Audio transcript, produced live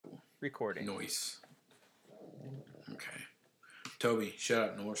recording. Noise. Okay. Toby, shut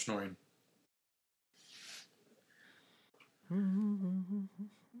up. No more snoring.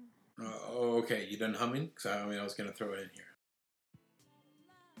 Okay, you done humming? Because I was going to throw it in here.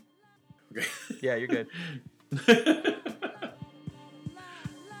 Okay. Yeah, you're good.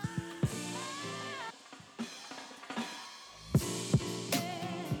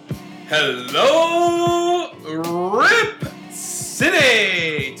 Hello, Rip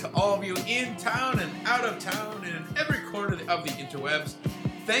City! To all of you in town and out of town and in every corner of the interwebs,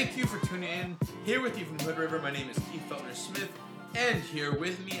 thank you for tuning in. Here with you from Hood River, my name is Keith Feltner-Smith, and here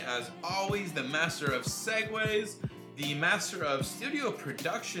with me, as always, the master of segues, the master of studio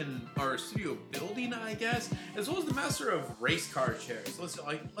production, or studio building, I guess, as well as the master of race car chairs. Let's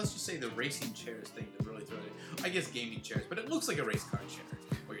just say the racing chairs thing to really throw it. I guess gaming chairs, but it looks like a race car chair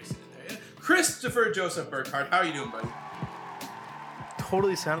where you're sitting there. Yeah? Christopher Joseph Burkhardt, how are you doing, buddy?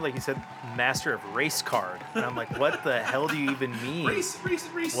 Totally sounded like you said master of race card. And I'm like, what the hell do you even mean? Race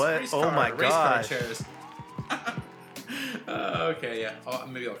what? Race Oh car, my race car gosh. chairs. Okay, yeah.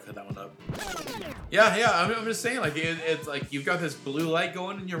 Maybe I'll cut that one up. Yeah. I'm just saying, like, it's like you've got this blue light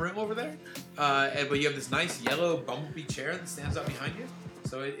going in your room over there, but you have this nice yellow bumblebee chair that stands out behind you.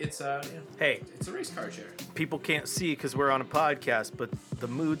 So it's Hey, it's a race car chair. people can't see because we're on a podcast, but the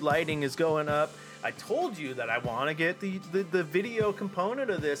mood lighting is going up. I told you that I want to get the video component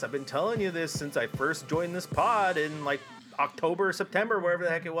of this. I've been telling you this since I first joined this pod in like October, September, wherever the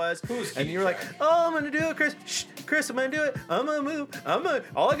heck it was. And you're like, oh, I'm going to do it, Chris. Shh, Chris, I'm going to do it. I'm going to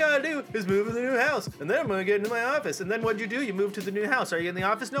move. All I got to do is move to the new house. And then I'm going to get into my office. And then what'd you do? You moved to the new house. Are you in the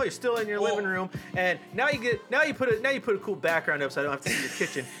office? No, you're still in your living room. And now you put a cool background up so I don't have to see your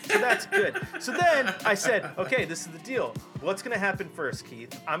kitchen. So that's good. So then I said, okay, this is the deal. What's going to happen first,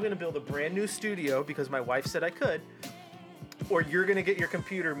 Keith? I'm going to build a brand new studio because my wife said I could. Or you're going to get your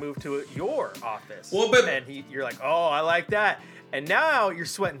computer moved to your office. Well, but you're like, oh, I like that. And now you're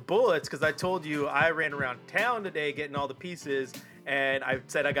sweating bullets because I told you I ran around town today getting all the pieces, and I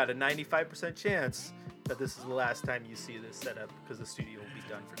said I got a 95% chance that this is the last time you see this setup because the studio will be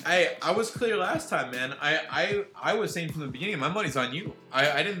done for now. I was clear last time, man. I was saying from the beginning, my money's on you.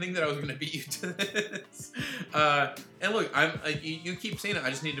 I didn't think that I was going to beat you to this. And look, you keep saying it. I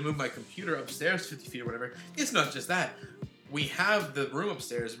just need to move my computer upstairs 50 feet or whatever. It's not just that. We have the room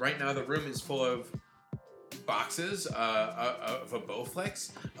upstairs. Right now, the room is full of boxes of a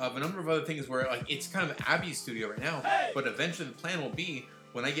Bowflex, of a number of other things where, like, it's kind of Abby's studio right now. But eventually the plan will be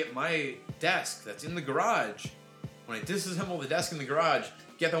when I get my desk that's in the garage, when I disassemble the desk in the garage,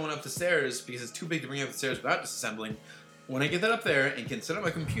 get that one up the stairs because it's too big to bring up the stairs without disassembling. When I get that up there and can set up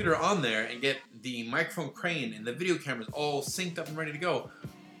my computer on there and get the microphone crane and the video cameras all synced up and ready to go,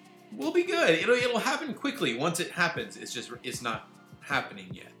 we'll be good. It'll happen quickly. Once it happens, it's not happening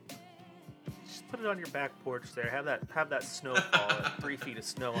yet. Just put it on your back porch there. Have that snow fall, 3 feet of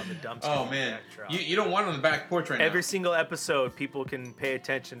snow on the dumpster. Oh man, you don't want it on the back porch right now. Every single episode, people can pay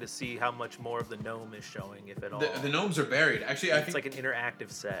attention to see how much more of the gnome is showing, if at all. The gnomes are buried. Actually, I think it's like an interactive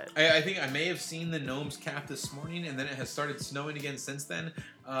set. I think I may have seen the gnomes cap this morning, and then it has started snowing again since then,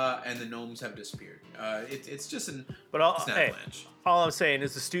 and the gnomes have disappeared. It's just an avalanche. All I'm saying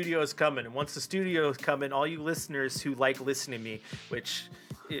is the studio is coming, and once the studio is coming, all you listeners who like listening to me, which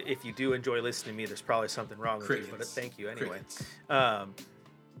if you do enjoy listening to me, there's probably something wrong with you, but thank you anyway.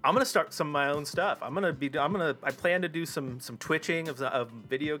 I'm gonna start some of my own stuff. I plan to do some twitching of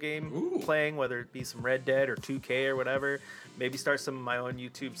video game playing, whether it be some Red Dead or 2K or whatever. Maybe start some of my own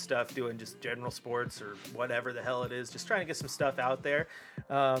YouTube stuff, doing just general sports or whatever the hell it is. Just trying to get some stuff out there.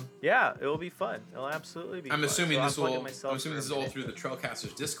 Yeah, it will be fun. It'll absolutely be. I'm assuming this is all through the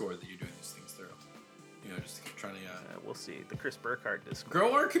Trailcasters Discord that you're doing these things through. You know, just trying to. We'll see the Chris Burkhardt Discord.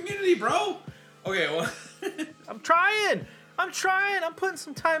 Grow our community, bro. Okay, well. I'm trying. I'm putting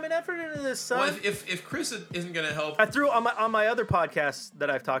some time and effort into this, son. Well, if Chris isn't going to help... I threw on my other podcast that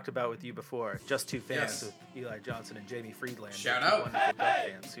I've talked about with you before, Just Two Fans, with Eli Johnson and Jamie Friedland. Shout out. Wonderful Duck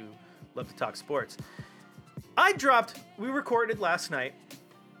fans who love to talk sports. We recorded last night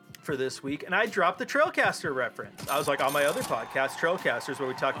for this week, and I dropped the Trailcaster reference. I was like, on my other podcast, Trailcasters, where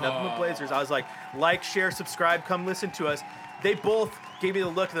we talk nothing but Blazers, I was like, share, subscribe, come listen to us. They both gave me the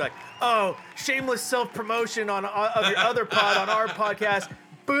look. They're like, oh, shameless self-promotion of your other pod on our podcast.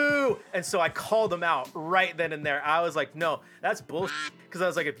 Boo! And so I called them out right then and there. I was like, no, that's bullshit. Because I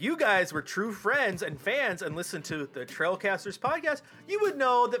was like, if you guys were true friends and fans and listened to the Trailcasters podcast, you would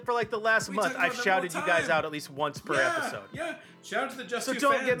know that for like the last month, I've shouted you guys out at least once per episode. Yeah, shout out to the Just Two Fans.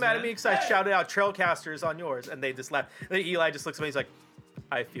 So don't get mad man. at me because I shouted out Trailcasters on yours. And they just laughed. And Eli just looks at me. He's like,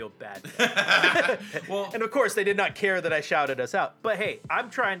 I feel bad. Well, And of course, they did not care that I shouted us out. But hey, I'm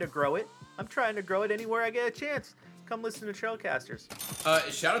trying to grow it. I'm trying to grow it anywhere I get a chance. Come listen to Trailcasters.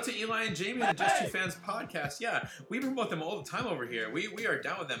 Shout out to Eli and Jamie and the Just Two Fans podcast. Yeah, we promote them all the time over here. We are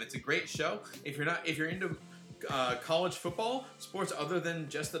down with them. It's a great show. If you're into college football, sports other than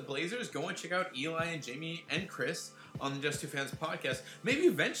just the Blazers, go and check out Eli and Jamie and Chris on the Just Two Fans podcast. Maybe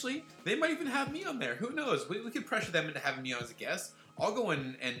eventually they might even have me on there. Who knows? We could pressure them into having me on as a guest. I'll go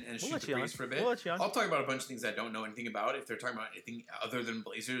in and shoot the breeze for a bit. I'll talk about a bunch of things I don't know anything about. If they're talking about anything other than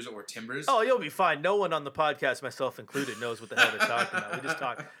Blazers or Timbers. Oh, you'll be fine. No one on the podcast, myself included, knows what the hell they're talking about. We just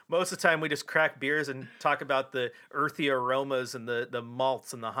talk. Most of the time, we just crack beers and talk about the earthy aromas and the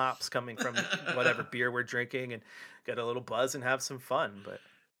malts and the hops coming from whatever beer we're drinking and get a little buzz and have some fun. But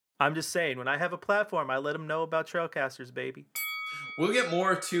I'm just saying, when I have a platform, I let them know about Trailcasters, baby. We'll get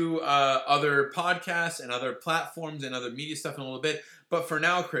more to other podcasts and other platforms and other media stuff in a little bit. But for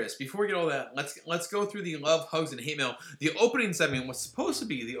now, Chris, before we get all that, let's go through the love, hugs, and hate mail. The opening segment was supposed to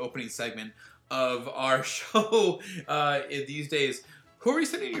be the opening segment of our show these days. Who are you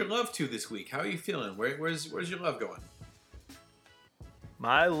sending your love to this week? How are you feeling? Where's your love going?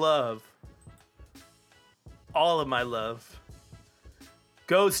 My love, all of my love,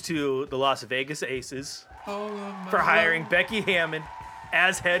 goes to the Las Vegas Aces for hiring Becky Hammon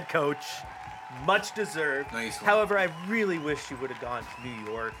as head coach. Much deserved. Nice one. However, I really wish she would have gone to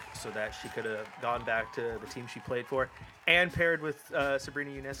New York so that she could have gone back to the team she played for and paired with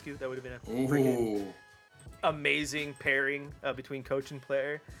Sabrina Ionescu. That would have been a freaking amazing pairing between coach and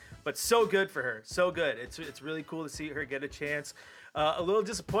player. But so good for her. So good. It's really cool to see her get a chance. A little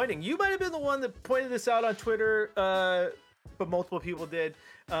disappointing. You might have been the one that pointed this out on Twitter, but multiple people did.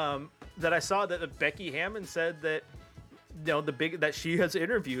 That I saw that Becky Hammon said that that she has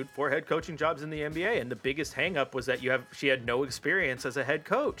interviewed for head coaching jobs in the NBA, and the biggest hang-up was that she had no experience as a head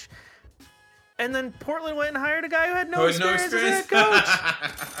coach. And then Portland went and hired a guy who had no experience as a head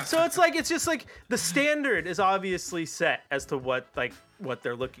coach. So it's just like the standard is obviously set as to what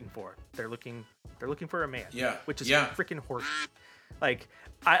they're looking for. They're looking for a man. Yeah. Which is freaking horse. Like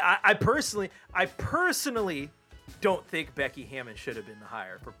I personally don't think Becky Hammon should have been the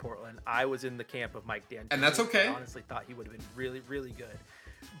hire for Portland. I was in the camp of Mike D'Antoni. And that's okay. I honestly thought he would have been really, really good.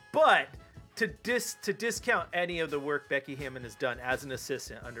 But to discount any of the work Becky Hammon has done as an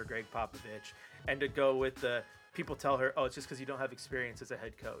assistant under Greg Popovich, and to go with the people tell her, oh, it's just because you don't have experience as a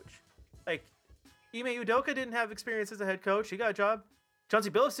head coach. Like, Ime Udoka didn't have experience as a head coach. He got a job. Chauncey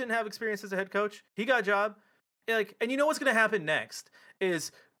Billups didn't have experience as a head coach. He got a job. And you know what's going to happen next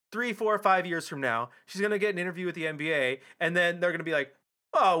is 3, 4, 5 years from now, she's going to get an interview with the NBA, and then they're going to be like,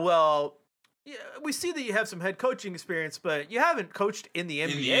 oh, well, yeah, we see that you have some head coaching experience, but you haven't coached in the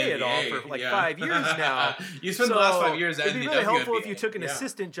NBA at all for 5 years now. You spent the last 5 years at it'd be really helpful if you took an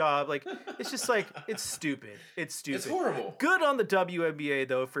assistant job. Like, it's just like, it's stupid. It's stupid. It's horrible. Good on the WNBA,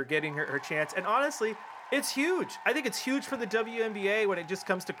 though, for getting her chance. And honestly, it's huge. I think it's huge for the WNBA when it just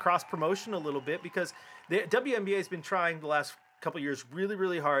comes to cross-promotion a little bit, because the WNBA has been trying the last couple of years really,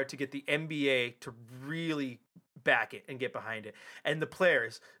 really hard to get the NBA to really back it and get behind it. And the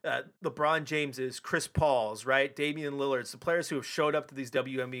players, LeBron James's, Chris Paul's, right? Damian Lillard's, the players who have showed up to these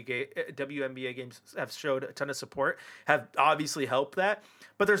WNBA games have showed a ton of support, have obviously helped that.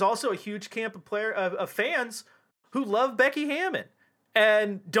 But there's also a huge camp of fans who love Becky Hammon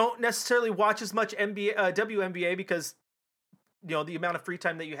and don't necessarily watch as much WNBA because the amount of free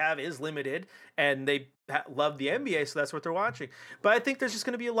time that you have is limited, and they love the NBA, so that's what they're watching. But I think there's just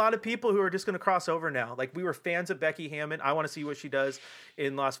going to be a lot of people who are just going to cross over now. Like, we were fans of Becky Hammon. I want to see what she does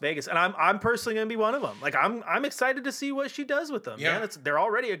in Las Vegas, and I'm personally going to be one of them. Like, I'm excited to see what she does with them. Yeah. Man, they're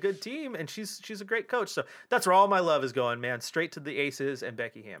already a good team, and she's a great coach. So that's where all my love is going, man. Straight to the Aces and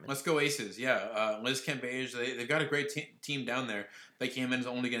Becky Hammon. Let's go Aces. Yeah, Liz Cambage, they've got a great team down there. Becky Hammon is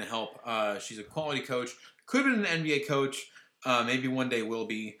only going to help. She's a quality coach. Could have been an NBA coach. Maybe one day will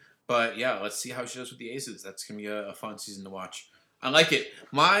be. But yeah, let's see how she does with the Aces. That's going to be a fun season to watch. I like it.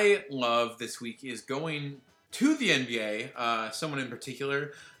 My love this week is going to the NBA. Someone in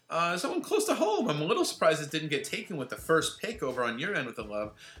particular. Someone close to home. I'm a little surprised it didn't get taken with the first pick over on your end with the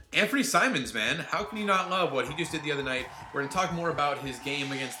love. Anthony Simons, man. How can you not love what he just did the other night? We're going to talk more about his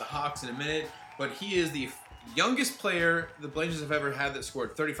game against the Hawks in a minute. But he is the youngest player the Blazers have ever had that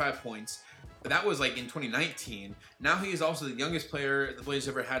scored 35 points. That was like in 2019. Now he is also the youngest player the Blazers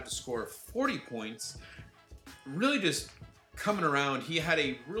ever had to score 40 points. Really just coming around. He had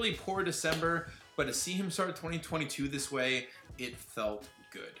a really poor December, but to see him start 2022 this way, it felt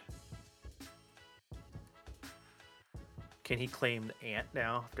good. Can he claim the ant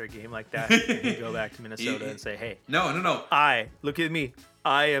now after a game like that? Can he go back to Minnesota and say, "Hey, no. look at me.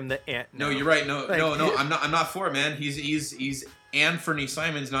 I am the ant." No, now." you're right. No. I'm not for it, man. He's Anthony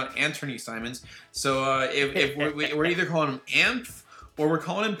Simons, not Anthony Simons. So if we're either calling him Anth or we're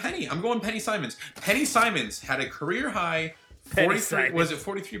calling him Penny. I'm going Penny Simons. Penny Simons had a career high 43. Was it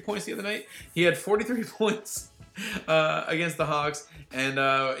 43 points the other night? He had 43 points. Against the Hawks, and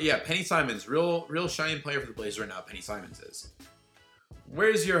Penny Simons, real shining player for the Blazers right now. Penny Simons is.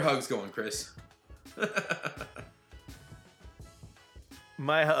 Where's your hugs going, Chris?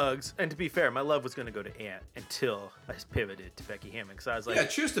 My hugs, and to be fair, my love was going to go to Ant until I pivoted to Becky Hammond because I was like, yeah,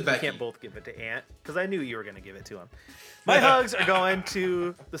 cheers to Becky. Can't both give it to Ant because I knew you were going to give it to him. My hugs are going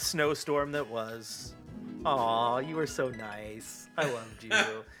to the snowstorm that was. Aw, you were so nice. I loved you.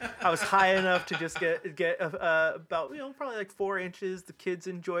 I was high enough to just get about probably like 4 inches. The kids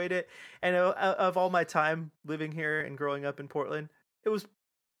enjoyed it, and of all my time living here and growing up in Portland, it was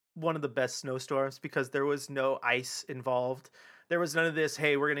one of the best snowstorms because there was no ice involved. There was none of this,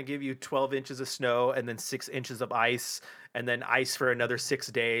 hey, we're going to give you 12 inches of snow and then 6 inches of ice and then ice for another 6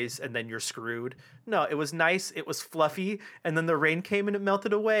 days and then you're screwed. No, it was nice. It was fluffy. And then the rain came and it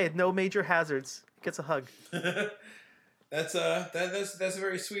melted away. No major hazards. Gets a hug. That's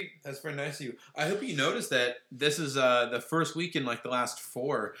very sweet. That's very nice of you. I hope you noticed that this is the first week in like the last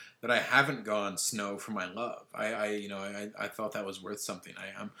 4 that I haven't gone snow for my love. I thought that was worth something.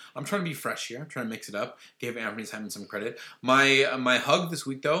 I'm trying to be fresh here. I'm trying to mix it up. Gave Anthony Simon some credit. My hug this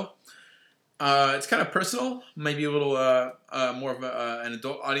week though, it's kind of personal. Maybe a little more of an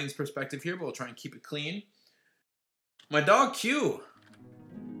adult audience perspective here, but we'll try and keep it clean. My dog Q.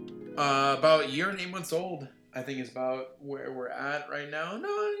 About a year and 8 months old, I think is about where we're at right now.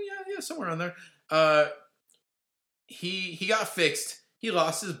 No, yeah, somewhere around there. He got fixed. He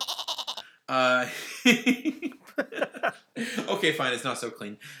lost his. Okay, fine. It's not so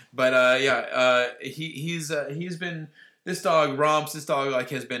clean, but he's been. This dog romps. This dog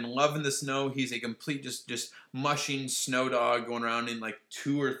has been loving the snow. He's a complete just mushing snow dog going around in like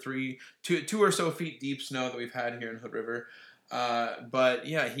 2 or so feet deep snow that we've had here in Hood River. But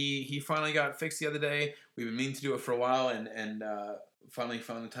yeah, he finally got fixed the other day. We've been meaning to do it for a while, and finally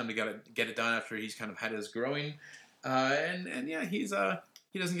found the time to get it done after he's kind of had his growing. And yeah, he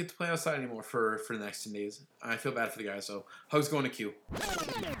doesn't get to play outside anymore for the next 10 days. I feel bad for the guy, so hugs going to Q.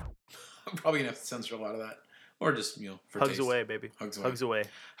 I'm probably gonna have to censor a lot of that, or just for hugs taste. Away, baby. Hugs away.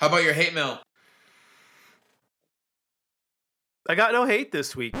 How about your hate mail? I got no hate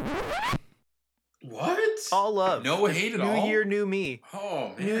this week. What? All love. No hate at all? New year, new me.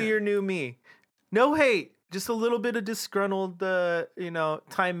 Oh, man. New year, new me. No hate. Just a little bit of disgruntled,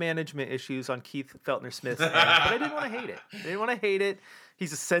 time management issues on Keith Feltner Smith's end. But I didn't want to hate it.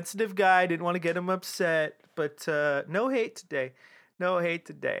 He's a sensitive guy. Didn't want to get him upset. But no hate today. No hate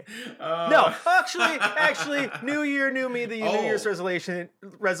today. No, actually, new year, new me. The New Year's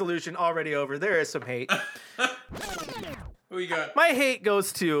resolution already over. There is some hate. Who you got? My hate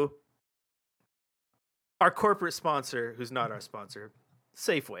goes to our corporate sponsor, who's not our sponsor,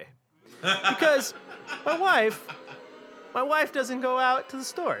 Safeway. Because my wife doesn't go out to the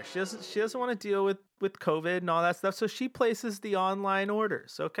store. She doesn't want to deal with COVID and all that stuff. So she places the online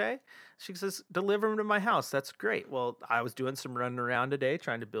orders. Okay. She says, deliver them to my house. That's great. Well, I was doing some running around today,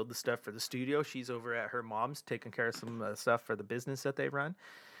 trying to build the stuff for the studio. She's over at her mom's taking care of some stuff for the business that they run.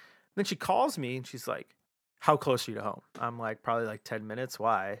 Then she calls me and she's like, how close are you to home? I'm like, probably like 10 minutes.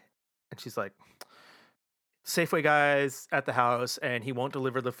 Why? And she's like, Safeway guy's at the house and he won't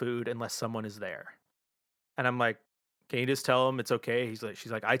deliver the food unless someone is there. And I'm like, can you just tell him it's okay?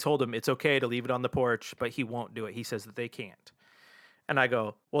 She's like, I told him it's okay to leave it on the porch, but he won't do it. He says that they can't. And I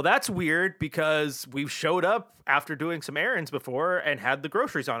go, well, that's weird because we've showed up after doing some errands before and had the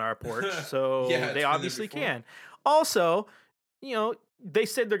groceries on our porch. So they obviously can. Also, they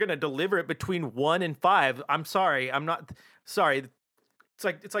said they're going to deliver it between 1 and 5. I'm sorry. I'm not sorry.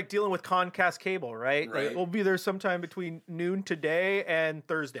 It's like dealing with Comcast cable, right? Like, we'll be there sometime between noon today and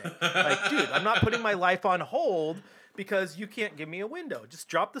Thursday. Like, dude, I'm not putting my life on hold because you can't give me a window. Just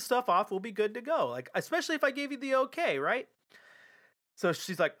drop the stuff off. We'll be good to go. Like, especially if I gave you the okay, right? So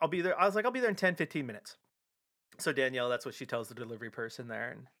she's like, I'll be there. I was like, I'll be there in 10, 15 minutes. So Danielle, that's what she tells the delivery person there.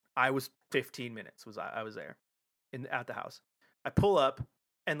 And I was 15 minutes I was there at the house. I pull up.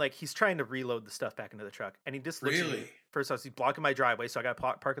 And he's trying to reload the stuff back into the truck, and he just looks at me. First off, he's blocking my driveway, so I got to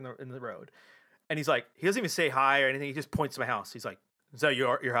park in the road. And he's like, he doesn't even say hi or anything. He just points to my house. He's like, "Is that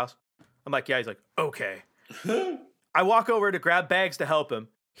your house?" I'm like, "Yeah." He's like, "Okay." I walk over to grab bags to help him.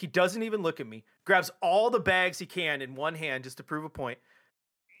 He doesn't even look at me. Grabs all the bags he can in one hand just to prove a point.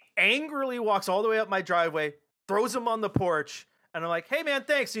 Angrily walks all the way up my driveway, throws them on the porch, and I'm like, hey man,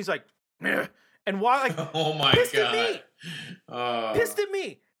 thanks. And he's like, "Meh." And why? Like, Oh my pissed god. at me. Pissed at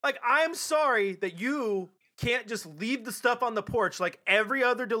me. Like, I'm sorry that you can't just leave the stuff on the porch like every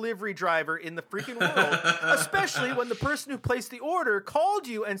other delivery driver in the freaking world, especially when the person who placed the order called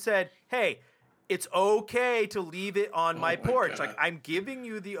you and said, hey, it's okay to leave it on my porch. God. Like, I'm giving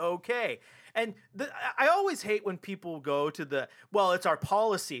you the okay. And I always hate when people go to well, it's our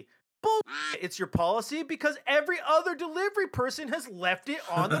policy. Bullshit. It's your policy because every other delivery person has left it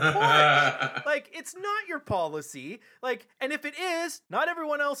on the porch. Like, it's not your policy. Like, and if it is, not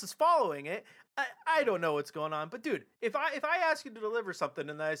everyone else is following it. I don't know what's going on. But dude, if I ask you to deliver something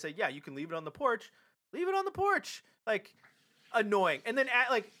and then I say, yeah, you can leave it on the porch, leave it on the porch. Like, annoying. And then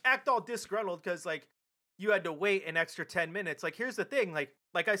act all disgruntled because like you had to wait an extra 10 minutes. Like, here's the thing.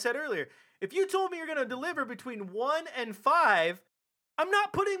 Like I said earlier, if you told me you're going to deliver between 1 and 5, I'm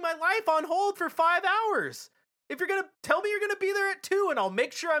not putting my life on hold for 5 hours. If you're going to tell me you're going to be there at 2, and I'll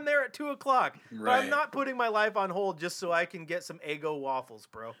make sure I'm there at 2 o'clock. Right. But I'm not putting my life on hold just so I can get some Eggo waffles,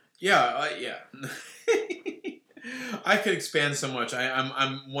 bro. Yeah. I could expand so much.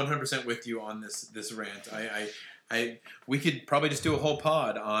 I'm 100% with you on this rant. We could probably just do a whole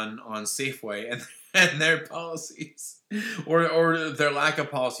pod on Safeway and their policies or their lack of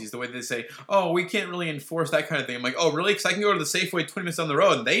policies. The way they say, oh, we can't really enforce that kind of thing. I'm like, oh, really? Because I can go to the Safeway 20 minutes down the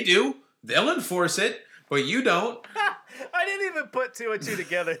road, and they do. They'll enforce it, but you don't. I didn't even put 2 and 2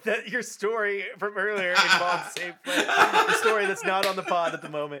 together that your story from earlier involved Safeway. The story that's not on the pod at the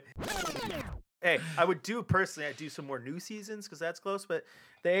moment. Hey, I would do some more new seasons because that's close, but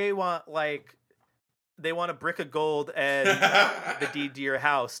they want a brick of gold and the deed to your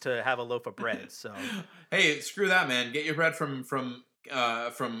house to have a loaf of bread. So, hey, screw that, man. Get your bread from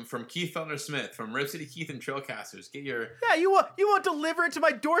Keith Felder Smith, from Rip City Keith and Trailcasters. Get your you won't deliver it to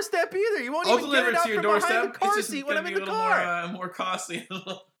my doorstep either. You won't I'll even deliver get it out to your from doorstep. behind the car it's just seat when I'm in the a little car. More costly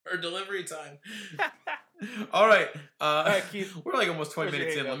for delivery time. All right, Keith, we're like almost 20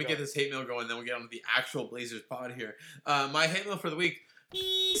 minutes in. Let me go. get this hate mail going, then we'll get on to the actual Blazers pod here. My hate mail for the week: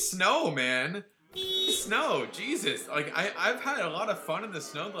 snow, man. Snow, Jesus! Like I've had a lot of fun in the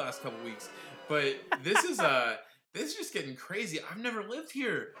snow the last couple weeks, but this is just getting crazy. I've never lived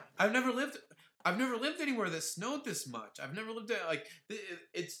here. I've never lived anywhere that snowed this much. I've never lived at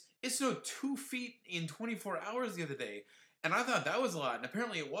it snowed 2 feet in 24 hours the other day, and I thought that was a lot, and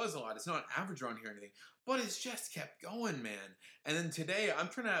apparently it was a lot. It's not average around here or anything, but it's just kept going, man. And then today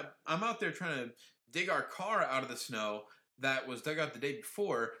I'm out there trying to dig our car out of the snow that was dug out the day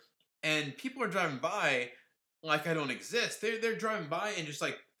before. And people are driving by like I don't exist. They're driving by and just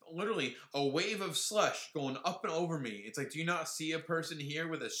like literally a wave of slush going up and over me. It's like, do you not see a person here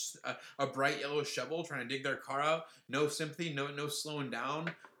with a bright yellow shovel trying to dig their car out? No sympathy, no slowing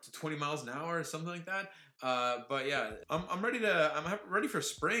down to 20 miles an hour or something like that. But yeah, I'm ready for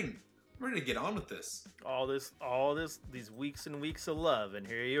spring. I'm ready to get on with this. All these weeks and weeks of love, and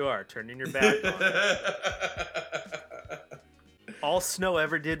here you are turning your back on it. All Snow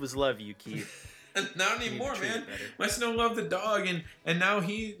ever did was love you, Keith. Not anymore, man. My Snow loved the dog, and now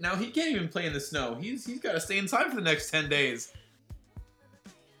he can't even play in the snow. He's got to stay inside for the next 10 days.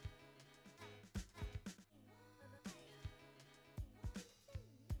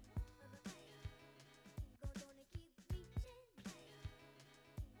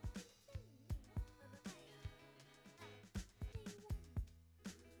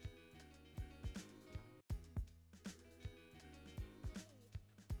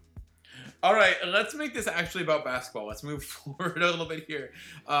 All right, let's make this actually about basketball. Let's move forward a little bit here.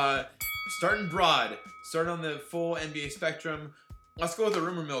 Starting broad, start on the full NBA spectrum. Let's go with the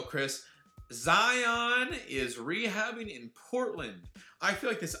rumor mill, Chris. Zion is rehabbing in Portland. I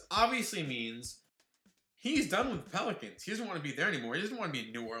feel like this obviously means he's done with the Pelicans. He doesn't want to be there anymore. He doesn't want to be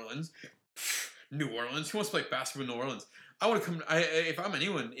in New Orleans. New Orleans? Who wants to play basketball in New Orleans? I want to come. If I'm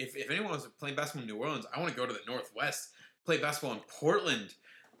anyone, if anyone wants to play basketball in New Orleans, I want to go to the Northwest, play basketball in Portland.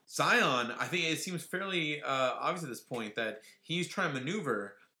 Zion, I think it seems fairly obvious at this point that he's trying to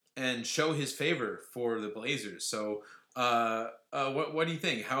maneuver and show his favor for the Blazers. So, what do you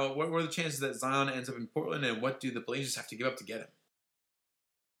think? What were the chances that Zion ends up in Portland, and what do the Blazers have to give up to get him?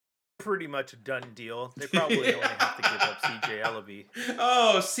 Pretty much a done deal. They probably only have to give up CJ Elleby.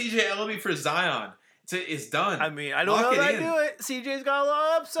 Oh, CJ Elleby for Zion. It's done. I mean, I don't know if I do it. CJ's got a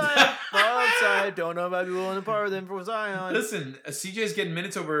lot of upside. Don't know if I'd be willing to part with him for Zion. Listen, CJ's getting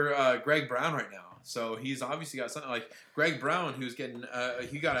minutes over Greg Brown right now. So he's obviously got something like Greg Brown, who's getting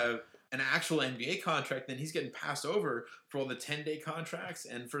he got an actual NBA contract, then he's getting passed over for all the 10-day contracts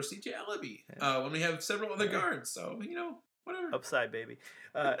and for CJ Elleby when we have several other guards. So, Whatever. Upside, baby.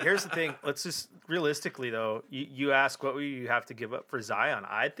 Here's the thing. Let's just realistically, though, you ask what would you have to give up for Zion.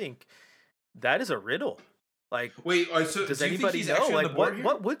 I think that is a riddle. Like, wait, so does do you think anybody he's know? actually on Like, the board here?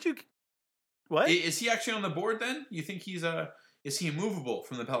 what would you? What Is he actually on the board then? You think is he movable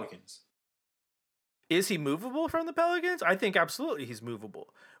from the Pelicans? is he movable from the Pelicans? I think absolutely he's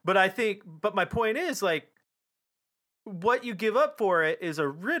movable. But my point is, like, what you give up for it is a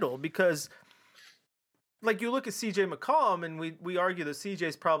riddle because, like, you look at CJ McCollum and we argue that CJ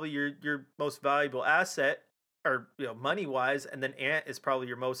is probably your most valuable asset, or money wise, and then Ant is probably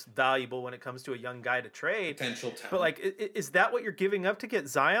your most valuable when it comes to a young guy to trade. Potential talent. But like, is that what you're giving up to get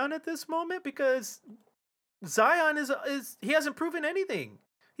Zion at this moment? Because Zion is he hasn't proven anything.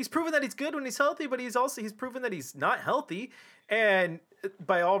 He's proven that he's good when he's healthy, but he's proven that he's not healthy, and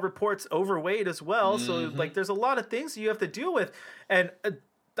by all reports, overweight as well. Mm-hmm. So like, there's a lot of things that you have to deal with, and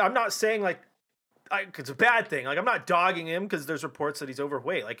I'm not saying like it's a bad thing. Like, I'm not dogging him because there's reports that he's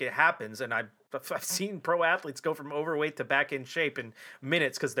overweight. Like, it happens, and I've seen pro athletes go from overweight to back in shape in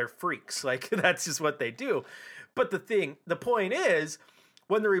minutes because they're freaks. Like, that's just what they do. But the point is,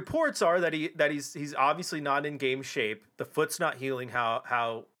 when the reports are that he's obviously not in game shape, the foot's not healing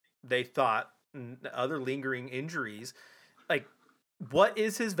how they thought, and other lingering injuries, like, what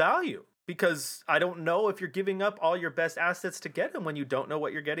is his value? Because I don't know if you're giving up all your best assets to get him when you don't know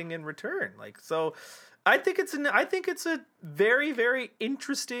what you're getting in return. Like, so I think it's a very, very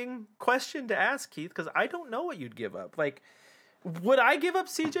interesting question to ask, Keith, because I don't know what you'd give up. Like, would I give up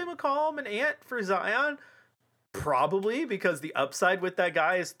CJ McCollum and Ant for Zion? Probably, because the upside with that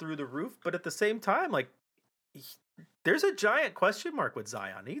guy is through the roof. But at the same time, like, there's a giant question mark with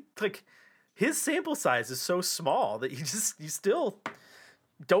Zion. His sample size is so small that you still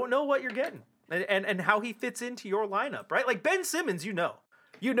don't know what you're getting and how he fits into your lineup, right? Like, Ben Simmons, you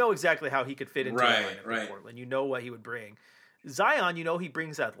know exactly how he could fit into your lineup in Portland. You know what he would bring. Zion, he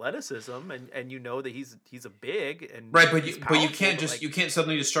brings athleticism, and that he's a big and right, but you can't just you can't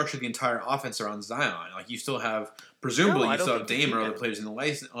suddenly just structure the entire offense around Zion. Like, you still have presumably you still have Dame or other players in the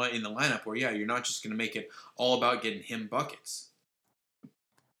lineup where you're not just going to make it all about getting him buckets.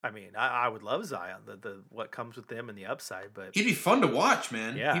 I mean, I would love Zion, the what comes with them and the upside, but he'd be fun to watch,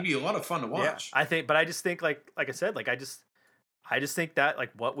 man. Yeah, he'd be a lot of fun to watch. Yeah. I just think like I said, like I just think that, like,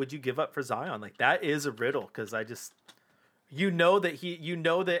 what would you give up for Zion? Like, that is a riddle, because that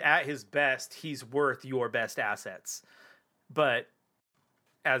that at his best he's worth your best assets, but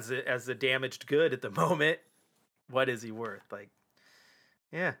as a damaged good at the moment, what is he worth? Like,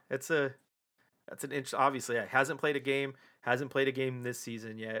 yeah, that's an inch. Obviously, hasn't played a game this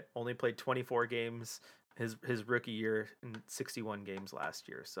season yet. Only played 24 games his rookie year and 61 games last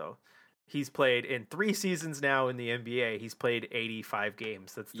year. So he's played in 3 seasons now in the NBA. He's played 85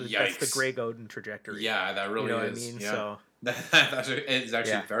 games. That's the Greg Oden trajectory. Yeah, that really is. What I mean? Yeah. So it's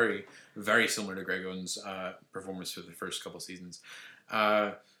actually very, very similar to Greg Oden's performance for the first couple seasons.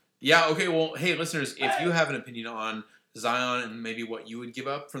 Okay. Well, hey, listeners, if you have an opinion on Zion and maybe what you would give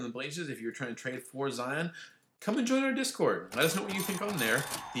up from the Blazers if you're trying to trade for Zion, come and join our Discord. Let us know what you think on there.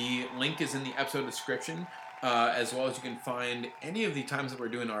 The link is in the episode description, as well as you can find any of the times that we're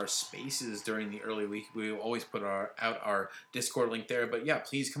doing our spaces during the early week. We will always put out our Discord link there. But yeah,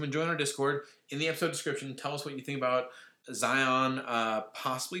 please come and join our Discord in the episode description. Tell us what you think about Zion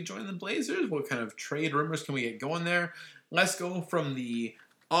possibly joining the Blazers. What kind of trade rumors can we get going there? Let's go from the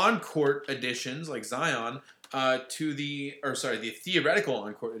on-court additions like Zion to the theoretical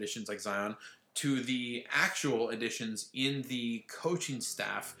on-court additions like Zion to the actual additions in the coaching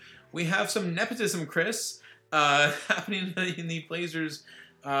staff. We have some nepotism, Chris, happening in the Blazers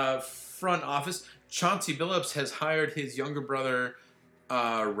front office. Chauncey Billups has hired his younger brother,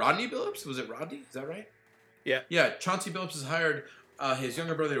 Rodney Billups. Was it Rodney? Is that right? Yeah. Yeah, Chauncey Billups has hired his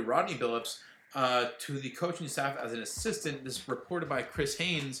younger brother, Rodney Billups, to the coaching staff as an assistant. This is reported by Chris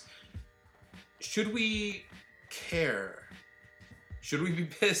Haynes. Should we care? Should we be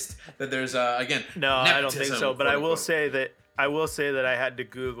pissed that there's again? No, I don't think so. But I will say that I had to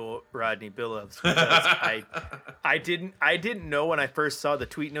Google Rodney Billups because I didn't know when I first saw the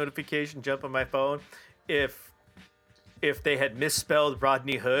tweet notification jump on my phone if they had misspelled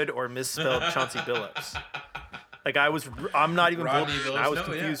Rodney Hood or misspelled Chauncey Billups. Like, I'm not even. I was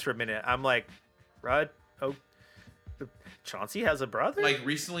confused for a minute. I'm like, Chauncey has a brother? Like,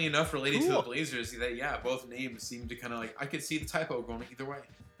 recently enough related to the Blazers that, both names seem to kind of like, I could see the typo going either way.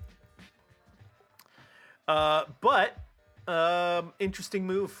 But interesting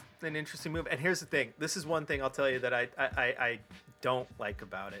move. And here's the thing. This is one thing I'll tell you that I don't like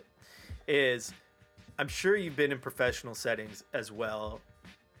about it is, I'm sure you've been in professional settings as well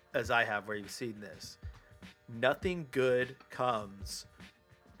as I have where you've seen this. nothing good comes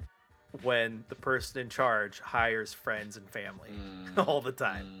when the person in charge hires friends and family all the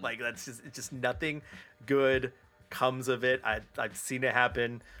time. Like it's just nothing good comes of it. I've seen it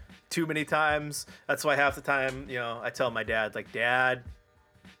happen too many times. That's why half the time, I tell my dad, like, Dad,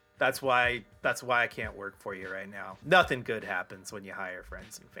 that's why I can't work for you right now. Nothing good happens when you hire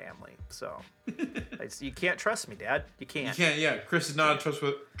friends and family. So you can't trust me, Dad. You can't. You can't. Yeah, Chris is not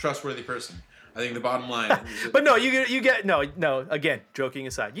a trustworthy person. I think the bottom line. But no, you get no. Again, joking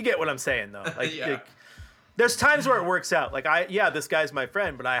aside, you get what I'm saying though. Like, yeah. There's times where it works out. Like this guy's my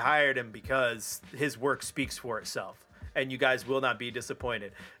friend, but I hired him because his work speaks for itself, and you guys will not be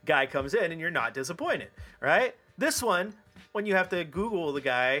disappointed. Guy comes in and you're not disappointed, right? This one, when you have to Google the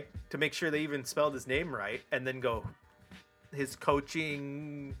guy to make sure they even spelled his name right, and then go, his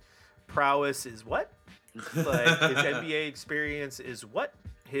coaching prowess is what? Like his NBA experience is what?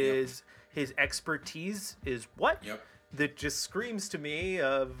 His expertise is what? Yep. That just screams to me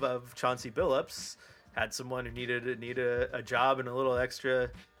of Chauncey Billups. Had someone who needed a job and a little extra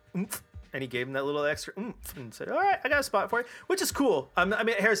oomph, and he gave him that little extra oomph and said, all right, I got a spot for you, which is cool. I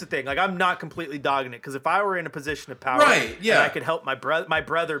mean, here's the thing. Like, I'm not completely dogging it, because if I were in a position of power right, yeah. and I could help my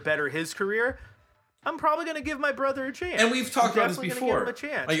brother better his career, I'm probably going to give my brother a chance. And we've talked about this before. Give him a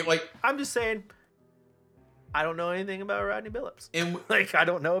chance. Like, I'm just saying, I don't know anything about Rodney Billups. And like, I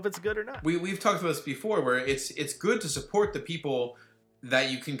don't know if it's good or not. We've talked about this before, where it's good to support the people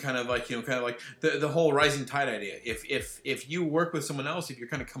that you can kind of like, kind of like the whole rising tide idea. If you work with someone else, if you're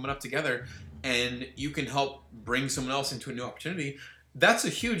kind of coming up together and you can help bring someone else into a new opportunity, that's a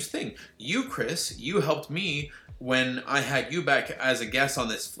huge thing. You, Chris, you helped me when I had you back as a guest on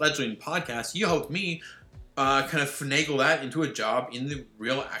this fledgling podcast. You helped me kind of finagle that into a job in the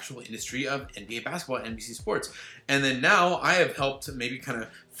real actual industry of NBA basketball, NBC Sports. And then now I have helped maybe kind of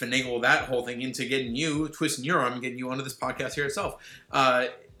finagle that whole thing into getting you, twisting your arm and getting you onto this podcast here itself.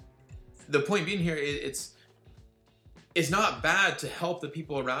 The point being here, it's not bad to help the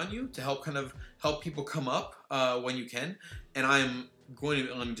people around you, to help people come up when you can. And I'm going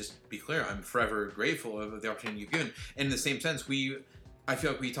to, let me just be clear, I'm forever grateful of the opportunity you've given. And in the same sense, I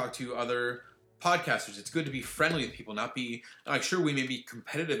feel like we talk to other podcasters. It's good to be friendly with people, not be like, sure, we may be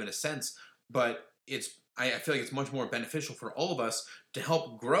competitive in a sense, but I feel like it's much more beneficial for all of us to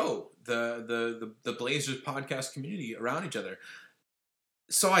help grow the Blazers podcast community around each other.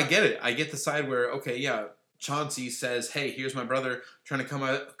 So I get it. I get the side where, okay, yeah, Chauncey says, hey, here's my brother trying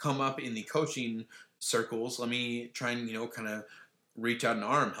to come up in the coaching circles. Let me try and, kind of reach out an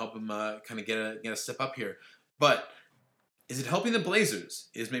arm, help him kind of get a step up here. But is it helping the Blazers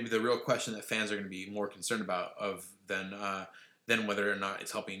is maybe the real question that fans are going to be more concerned about than whether or not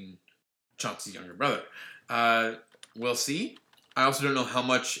it's helping Chauncey's younger brother. We'll see. I also don't know how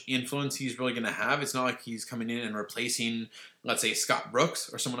much influence he's really going to have. It's not like he's coming in and replacing, let's say, Scott Brooks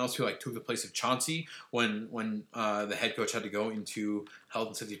or someone else who took the place of Chauncey when the head coach had to go into health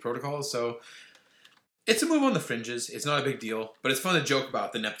and safety protocols. So it's a move on the fringes. It's not a big deal, but it's fun to joke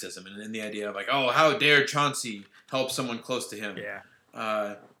about the nepotism and the idea of like, oh, how dare Chauncey help someone close to him?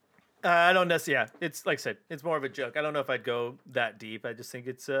 Yeah. I don't necessarily. Yeah, it's like I said, it's more of a joke. I don't know if I'd go that deep. I just think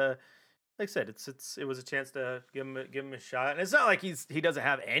it's like I said, it was a chance to give him a shot. And it's not like he doesn't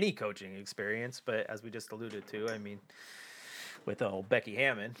have any coaching experience, but as we just alluded to, I mean, with old Becky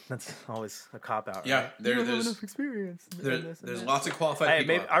Hammond, that's always a cop out. Yeah, right? there's enough experience. There's lots of qualified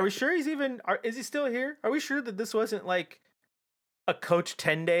people. Are we sure is he still here? Are we sure that this wasn't like a coach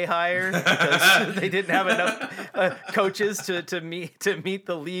 10-day hire because they didn't have enough coaches to meet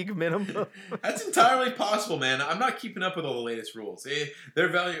the league minimum? That's entirely possible, man. I'm not keeping up with all the latest rules. Their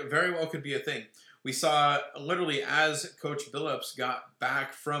value very well could be a thing. We saw literally as Coach Billups got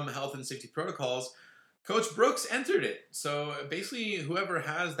back from health and safety protocols, Coach Brooks entered it. So basically, whoever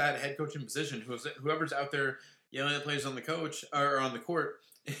has that head coaching position, whoever's out there yelling at players on the coach or on the court,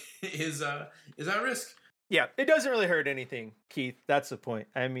 is at risk. Yeah, it doesn't really hurt anything, Keith. That's the point.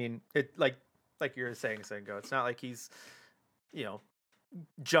 I mean, it like you were saying a second ago. It's not like he's,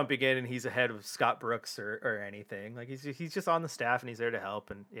 jumping in and he's ahead of Scott Brooks or anything. Like he's just on the staff and he's there to help.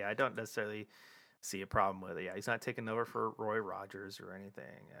 And yeah, I don't necessarily see a problem with it. Yeah, he's not taking over for Roy Rogers or anything.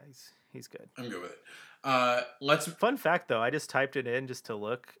 Yeah, he's good. I'm good with it. Fun fact though, I just typed it in just to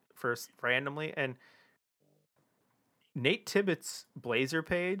look first randomly, and Nate Tibbetts' Blazer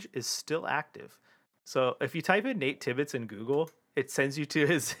page is still active. So if you type in Nate Tibbetts in Google, it sends you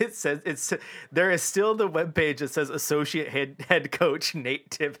to there is still the webpage that says associate head coach Nate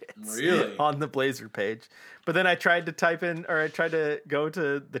Tibbetts really? On the Blazer page. But then I tried to go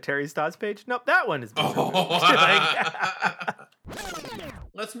to the Terry Stotts page. Nope, that one is. Oh.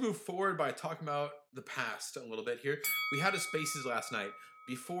 let's move forward by talking about the past a little bit here. We had a Spaces last night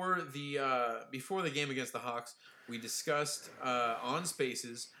before the game against the Hawks. We discussed on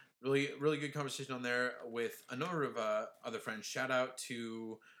Spaces, really good conversation on there with a number of other friends. Shout out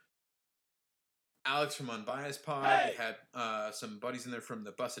to Alex from Unbiased Pod. Hey! We had some buddies in there from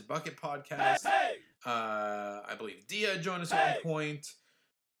the Busted Bucket podcast. Hey! I believe Dia joined us at one point.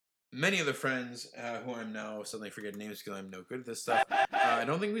 Many other friends who I'm now suddenly forgetting names because I'm no good at this stuff. I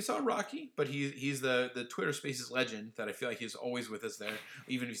don't think we saw Rocky, but he's the Twitter Spaces legend that I feel like he's always with us there,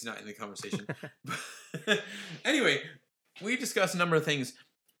 even if he's not in the conversation. Anyway, we discussed a number of things.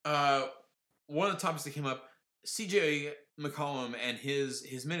 One of the topics that came up, CJ McCollum and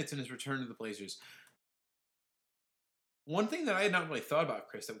his minutes and his return to the Blazers. One thing that I had not really thought about,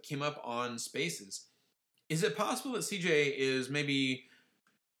 Chris, that came up on Spaces, is it possible that CJ is maybe,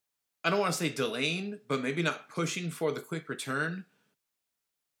 I don't want to say delaying, but maybe not pushing for the quick return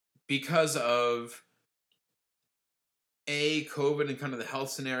because of A, COVID and kind of the health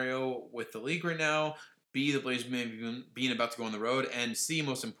scenario with the league right now, B, the Blazers maybe being about to go on the road, and C,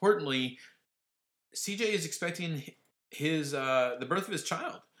 most importantly, CJ is expecting his the birth of his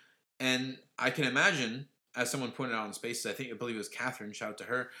child. And I can imagine, as someone pointed out in Spaces, I believe it was Catherine, shout out to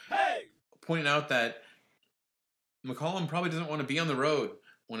her, pointing out that McCollum probably doesn't want to be on the road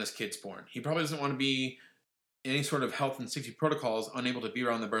when his kid's born. He probably doesn't want to be any sort of health and safety protocols, unable to be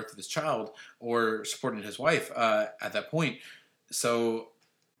around the birth of his child or supporting his wife at that point. So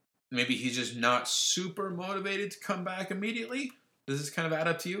maybe he's just not super motivated to come back immediately. Does this kind of add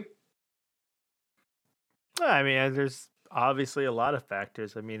up to you? I mean, there's obviously a lot of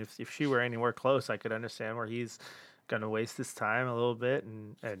factors. I mean, if she were anywhere close, I could understand where he's going to waste his time a little bit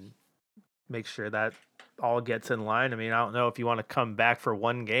and make sure that all gets in line. I mean, I don't know if you want to come back for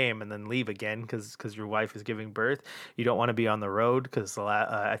one game and then leave again because your wife is giving birth. You don't want to be on the road because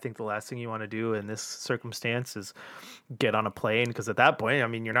I think the last thing you want to do in this circumstance is get on a plane, because at that point, I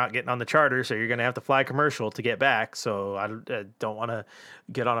mean, you're not getting on the charter, so you're going to have to fly commercial to get back. So I don't want to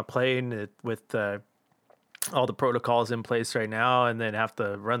get on a plane with all the protocols in place right now and then have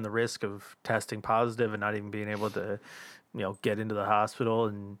to run the risk of testing positive and not even being able to, get into the hospital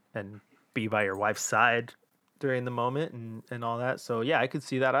and be by your wife's side during the moment and all that. So yeah, I could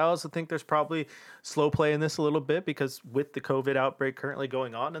see that. I also think there's probably slow play in this a little bit because with the COVID outbreak currently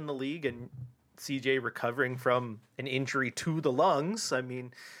going on in the league and CJ recovering from an injury to the lungs, I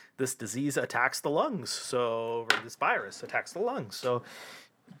mean, this disease attacks the lungs. So this virus attacks the lungs. So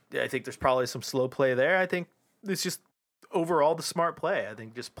I think there's probably some slow play there. I think it's just overall the smart play. I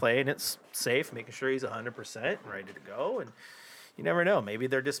think just playing it safe, making sure he's 100% and ready to go. And you never know. Maybe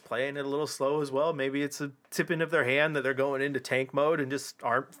they're just playing it a little slow as well. Maybe it's a tipping of their hand that they're going into tank mode and just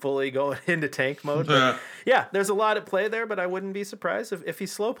aren't fully going into tank mode. But yeah, there's a lot at play there, but I wouldn't be surprised if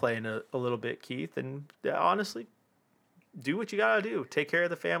he's slow playing a little bit, Keith. And honestly, do what you got to do. Take care of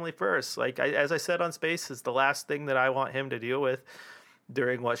the family first. Like as I said on Spaces, the last thing that I want him to deal with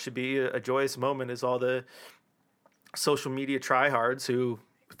during what should be a joyous moment is all the social media tryhards who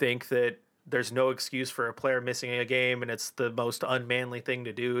think that there's no excuse for a player missing a game and it's the most unmanly thing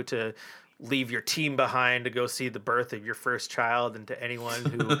to do to leave your team behind to go see the birth of your first child. And to anyone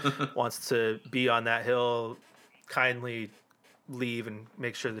who wants to be on that hill, kindly leave and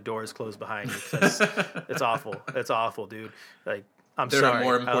make sure the door is closed behind you. It's awful. It's awful, dude. Like, I'm there sorry. There are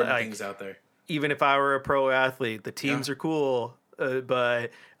more important things out there. Even if I were a pro athlete, the teams are cool.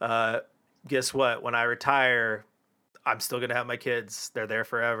 But guess what? When I retire, I'm still going to have my kids. They're there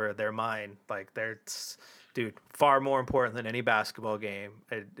forever. They're mine. Like, dude, far more important than any basketball game.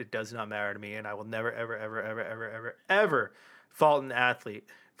 It does not matter to me. And I will never, ever, ever, ever, ever, ever, ever fault an athlete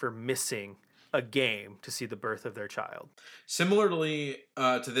for missing a game to see the birth of their child. Similarly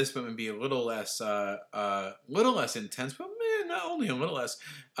to this, but maybe a little less intense, but not only a little less.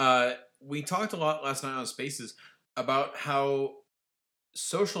 We talked a lot last night on Spaces about how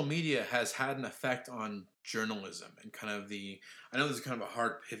social media has had an effect on journalism and kind of I know this is kind of a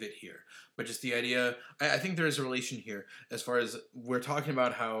hard pivot here, but just the idea, I think there is a relation here as far as we're talking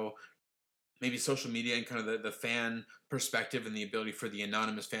about how maybe social media and kind of the fan perspective and the ability for the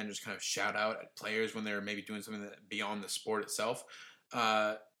anonymous fan to just kind of shout out at players when they're maybe doing something that beyond the sport itself.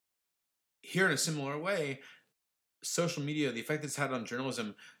 Here in a similar way, social media, the effect it's had on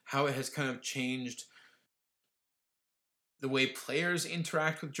journalism, how it has kind of changed the way players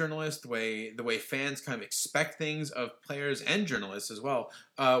interact with journalists, the way fans kind of expect things of players and journalists as well.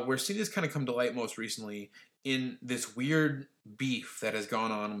 We're seeing this kind of come to light most recently in this weird beef that has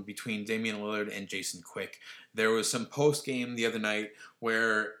gone on between Damian Lillard and Jason Quick. There was some post-game the other night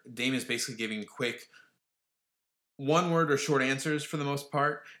where Dame is basically giving Quick one word or short answers for the most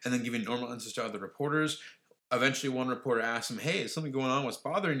part, and then giving normal answers to other reporters. Eventually, one reporter asked him, "Hey, is something going on? What's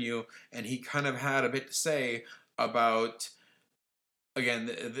bothering you?" And he kind of had a bit to say about, again,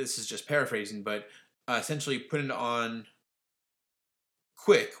 this is just paraphrasing, but essentially putting it on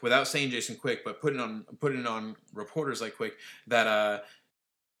Quick, without saying Jason Quick, but putting it on reporters like Quick, that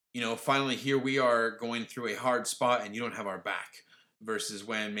finally here we are going through a hard spot and you don't have our back. Versus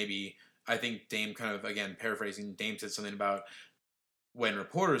when maybe, I think Dame kind of, again, paraphrasing, Dame said something about when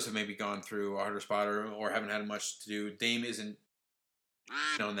reporters have maybe gone through a harder spot or haven't had much to do, Dame isn't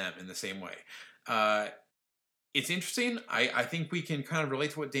on them in the same way. It's interesting. I think we can kind of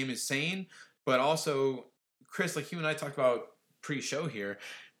relate to what Dame is saying, but also, Chris, like you and I talked about pre-show here,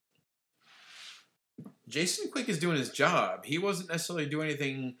 Jason Quick is doing his job. He wasn't necessarily doing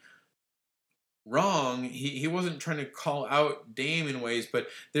anything wrong. He wasn't trying to call out Dame in ways, but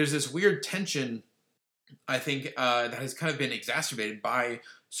there's this weird tension, I think, that has kind of been exacerbated by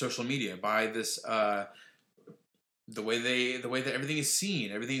social media, by this the way that everything is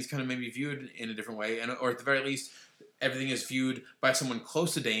seen. Everything is kind of maybe viewed in a different way, or at the very least, everything is viewed by someone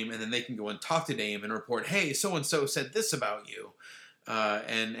close to Dame, and then they can go and talk to Dame and report, "Hey, so and so said this about you,"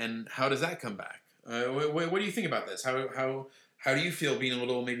 and how does that come back? What do you think about this? How do you feel being a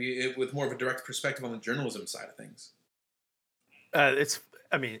little, maybe with more of a direct perspective on the journalism side of things?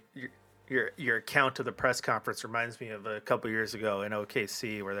 Your account of the press conference reminds me of a couple years ago in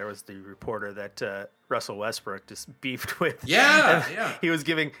OKC, where there was the reporter that Russell Westbrook just beefed with. Yeah. He was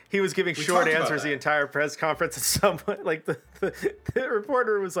giving short answers the entire press conference, and someone like the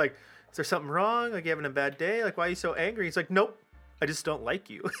reporter was like, "Is there something wrong? Like, you having a bad day? Like, why are you so angry?" He's like, "Nope, I just don't like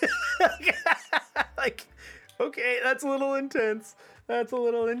you." Like, okay, that's a little intense.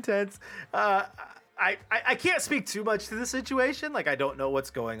 I can't speak too much to the situation. Like, I don't know what's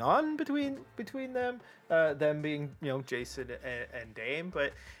going on between them being, Jason and Dame.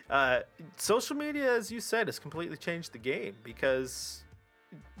 But social media, as you said, has completely changed the game because,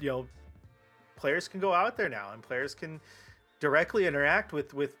 players can go out there now and players can directly interact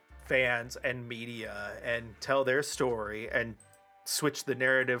with fans and media and tell their story and switch the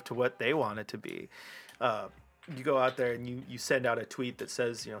narrative to what they want it to be. You go out there and you send out a tweet that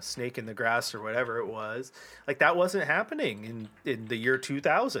says, snake in the grass or whatever it was. Like, that wasn't happening in the year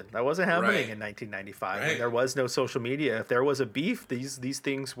 2000. That wasn't happening in 1995. Right. There was no social media. If there was a beef, these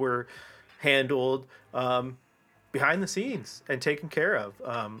things were handled behind the scenes and taken care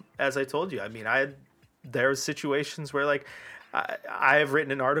of. As I told you, I mean, there was situations where, like, I have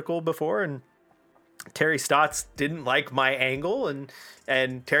written an article before and Terry Stotts didn't like my angle and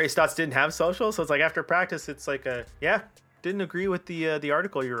Terry Stotts didn't have social. So it's like, after practice, it's like, didn't agree with the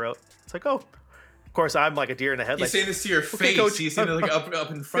article you wrote. It's like, oh, of course, I'm like a deer in the headlights. He's saying this to your face. Coach. He's saying it like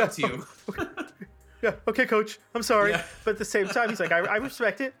up in front to you. Yeah. Okay, coach, I'm sorry. Yeah. But at the same time, he's like, I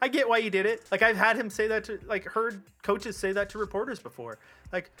respect it. I get why you did it. Like, I've had him say that heard coaches say that to reporters before.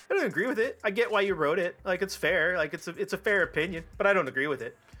 Like, I don't agree with it. I get why you wrote it. Like, it's fair. Like, it's a fair opinion, but I don't agree with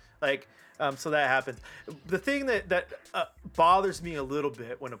it. Like, so that happens. The thing that bothers me a little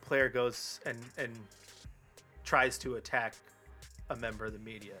bit when a player goes and tries to attack a member of the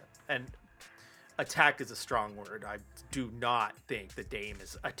media, and attack is a strong word. I do not think that Dame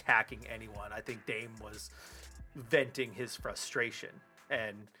is attacking anyone. I think Dame was venting his frustration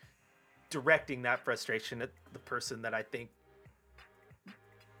and directing that frustration at the person that I think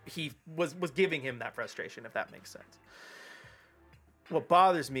he was giving him that frustration, if that makes sense. What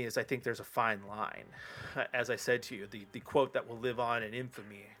bothers me is I think there's a fine line. As I said to you, the quote that will live on in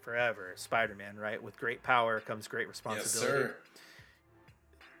infamy forever, Spider-Man, right? With great power comes great responsibility. Yes, sir.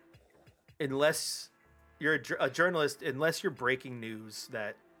 Unless you're a journalist, unless you're breaking news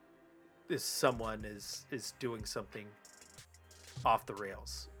that someone is doing something off the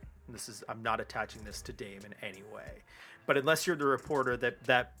rails. And I'm not attaching this to Dame in any way. But unless you're the reporter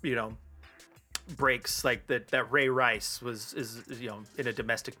that breaks like that Ray Rice is in a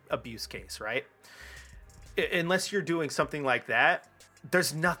domestic abuse case, right? Unless you're doing something like that,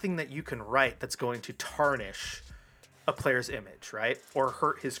 there's nothing that you can write that's going to tarnish a player's image, right? Or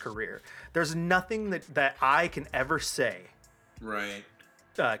hurt his career. There's nothing that I can ever say, right,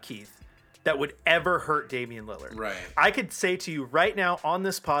 Keith, that would ever hurt Damian Lillard. Right. I could say to you right now on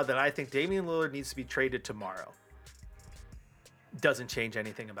this pod that I think Damian Lillard needs to be traded tomorrow. Doesn't change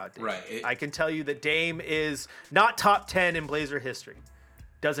anything about Dame. Right. I can tell you that Dame is not top 10 in Blazer history.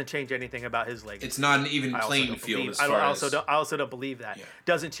 Doesn't change anything about his legacy. It's not an even playing field I also don't believe that. Yeah.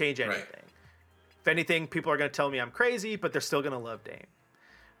 Doesn't change anything. Right. If anything, people are going to tell me I'm crazy, but they're still going to love Dame.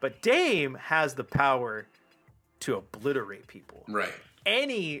 But Dame has the power to obliterate people. Right.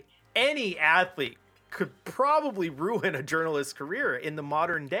 Any athlete could probably ruin a journalist's career in the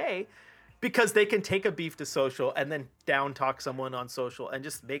modern day, because they can take a beef to social and then down talk someone on social and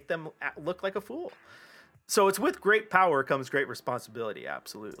just make them look like a fool. So it's with great power comes great responsibility.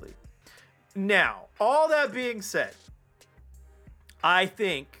 Absolutely. Now, all that being said, I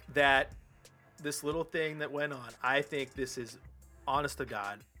think that this little thing that went on, I think this is, honest to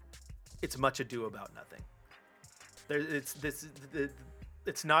God, it's much ado about nothing.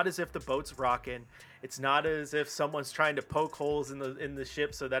 It's not as if the boat's rocking. It's not as if someone's trying to poke holes in the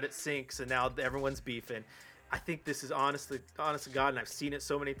ship so that it sinks and now everyone's beefing. I think this is honest to God, and I've seen it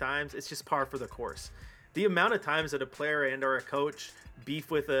so many times. It's just par for the course. The amount of times that a player and or a coach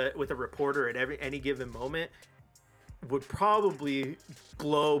beef with a reporter at any given moment would probably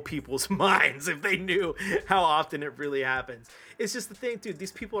blow people's minds if they knew how often it really happens. It's just the thing, dude.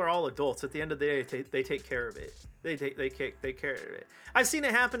 These people are all adults. At the end of the day, they take care of it. They take care of it. I've seen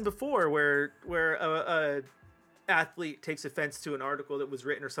it happen before, where a athlete takes offense to an article that was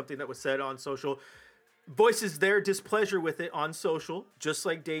written or something that was said on social, voices their displeasure with it on social, just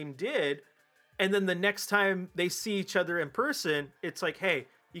like Dame did, and then the next time they see each other in person, it's like, hey,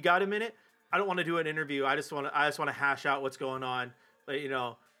 you got a minute? I don't want to do an interview. I just want to hash out what's going on. Like,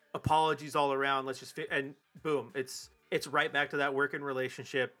 apologies all around. Let's just and boom, it's right back to that working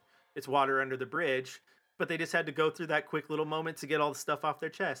relationship. It's water under the bridge, but they just had to go through that quick little moment to get all the stuff off their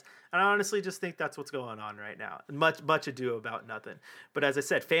chest. And I honestly just think that's what's going on right now. Much ado about nothing. But as I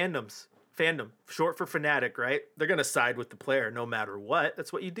said, fandom, short for fanatic, right? They're going to side with the player no matter what.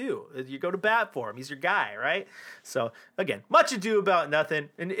 That's what you do. You go to bat for him. He's your guy, right? So again, much ado about nothing.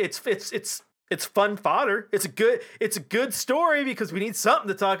 And it's fun fodder. It's a good story because we need something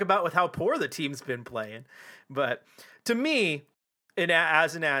to talk about with how poor the team's been playing. But to me,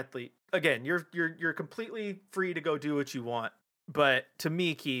 as an athlete, again, you're completely free to go do what you want. But to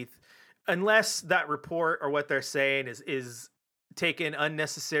me, Keith, unless that report or what they're saying is taking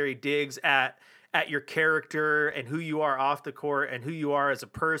unnecessary digs at your character and who you are off the court and who you are as a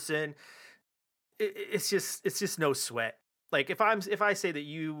person, it's just no sweat. Like if I say that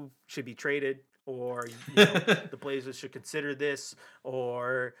you should be traded, or the Blazers should consider this,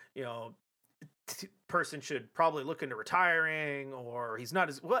 or person should probably look into retiring, or he's not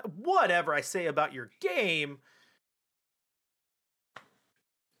as whatever I say about your game,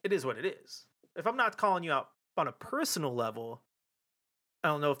 it is what it is. If I'm not calling you out on a personal level, I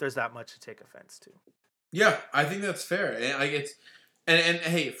don't know if there's that much to take offense to. Yeah, I think that's fair. And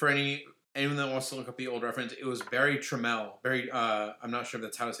hey, for anyone that wants to look up the old reference, it was Barry Trammell. I'm not sure if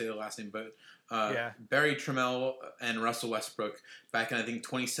that's how to say the last name, but Barry Trammell and Russell Westbrook back in, I think,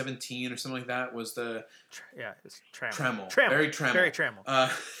 2017 or something like that was the... it's Trammell. Trammell. Barry Trammell. Barry Trammell.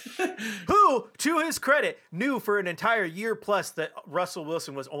 Who, to his credit, knew for an entire year plus that Russell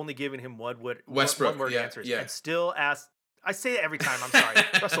Wilson was only giving him one-word answers. Yeah. And still asked... I say it every time, I'm sorry.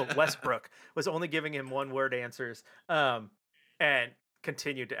 Russell Westbrook was only giving him one-word answers and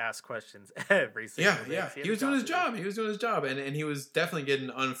continued to ask questions every single day. Yeah. He was doing his job. And he was definitely getting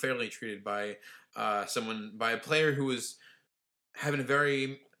unfairly treated by a player who was having a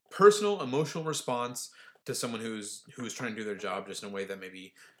very personal, emotional response to someone who was trying to do their job just in a way that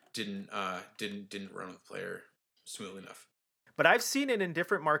maybe didn't run with the player smoothly enough. But I've seen it in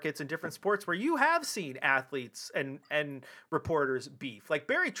different markets and different sports where you have seen athletes and reporters beef. Like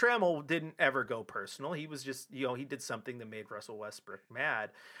Barry Trammell didn't ever go personal. He was just, he did something that made Russell Westbrook mad.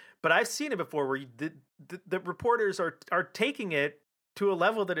 But I've seen it before where the reporters are taking it to a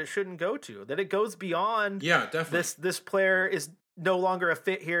level that it shouldn't go to, that it goes beyond. Yeah, definitely. This player is no longer a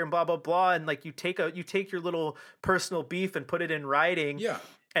fit here and blah, blah, blah. And like you take your little personal beef and put it in writing. Yeah.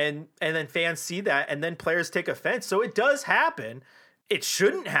 And then fans see that, and then players take offense. So it does happen. It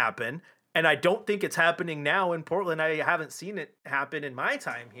shouldn't happen, and I don't think it's happening now in Portland. I haven't seen it happen in my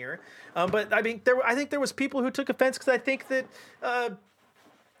time here. But I mean, I think there was people who took offense because I think that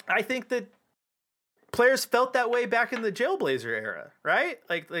players felt that way back in the Jailblazer era, right?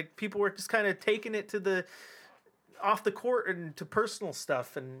 Like people were just kind of taking it to the off the court and to personal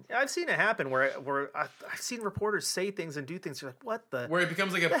stuff, and I've seen it happen where I've seen reporters say things and do things. You're like, what the? Where it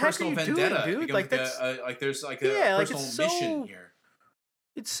becomes like a personal vendetta, doing, dude? Like there's like a personal mission here.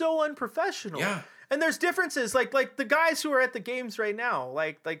 It's so unprofessional. Yeah, and there's differences. Like the guys who are at the games right now,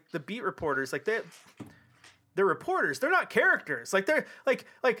 like the beat reporters, like they're reporters. They're not characters. Like they're like.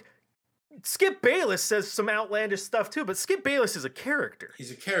 Skip Bayless says some outlandish stuff too, but Skip Bayless is a character.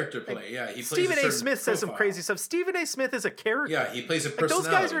 He's a character player. Like, yeah, he plays Stephen A. Smith profile. says some crazy stuff. Stephen A. Smith is a character. Yeah, he plays a Like personality.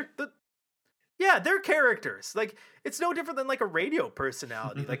 those guys are Yeah, they're characters. Like, it's no different than like a radio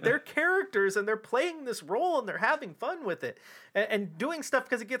personality. Like, they're characters and they're playing this role and they're having fun with it and doing stuff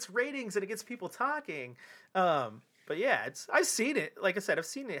because it gets ratings and it gets people talking. But yeah, I've seen it. Like I said, I've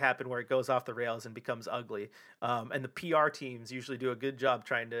seen it happen where it goes off the rails and becomes ugly. And the PR teams usually do a good job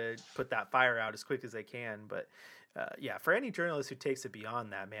trying to put that fire out as quick as they can. But yeah, for any journalist who takes it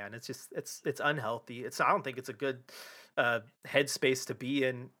beyond that, man, it's just it's unhealthy. I don't think it's a good headspace to be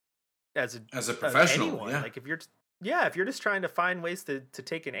in as a professional. Anyone. Yeah. Like if you're just trying to find ways to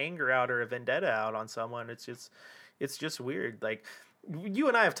take an anger out or a vendetta out on someone, it's just weird. Like, you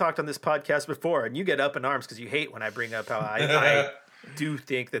and I have talked on this podcast before, and you get up in arms because you hate when I bring up how I do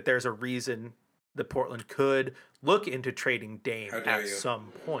think that there's a reason that Portland could look into trading Dame at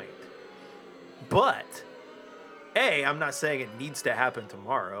some point. But I'm not saying it needs to happen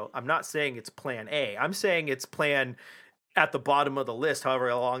tomorrow. I'm not saying it's plan A. I'm saying it's plan at the bottom of the list,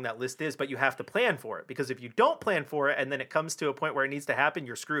 however long that list is, but you have to plan for it, because if you don't plan for it and then it comes to a point where it needs to happen,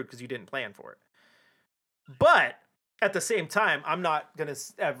 you're screwed because you didn't plan for it. But at the same time, I'm not going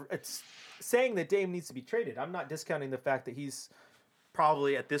to it's saying that Dame needs to be traded. I'm not discounting the fact that he's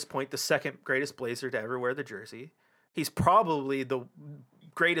probably at this point the second greatest Blazer to ever wear the jersey. He's probably the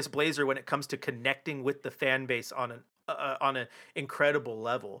greatest Blazer when it comes to connecting with the fan base on an incredible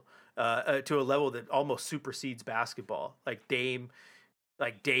level. To a level that almost supersedes basketball. Like Dame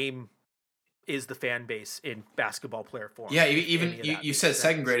is the fan base in basketball player form. Yeah, even you said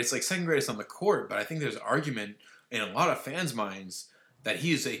second greatest, like second greatest on the court, but I think there's argument in a lot of fans' minds that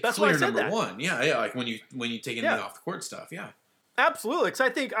he is clear number one. Yeah, like when you take anything off the court stuff. Yeah, absolutely. Because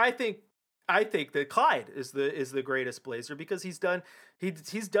I think that Clyde is the greatest Blazer because he's done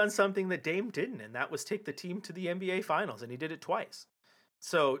something that Dame didn't, and that was take the team to the NBA Finals, and he did it twice.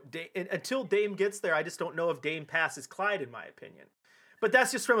 So until Dame gets there, I just don't know if Dame passes Clyde, in my opinion. But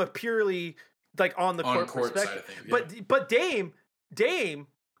that's just from a purely like on the court perspective. Side of things, yeah. But Dame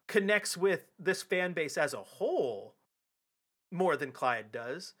connects with this fan base as a whole more than Clyde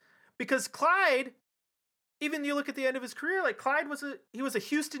does, because Clyde, even you look at the end of his career, like Clyde was a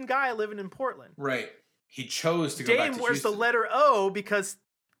Houston guy living in Portland. Right. He chose to go back to Houston. Dame wears the letter O because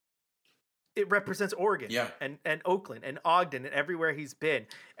it represents Oregon, and Oakland and Ogden and everywhere he's been.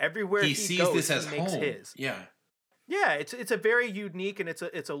 Everywhere he sees goes, this as he makes home. his. Yeah, it's a very unique, and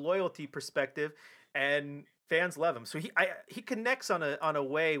it's a loyalty perspective, and fans love him. So he connects on a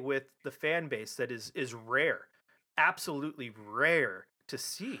way with the fan base that is rare, absolutely rare to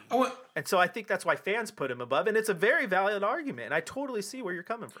see. And so I think that's why fans put him above, and it's a very valid argument, and I totally see where you're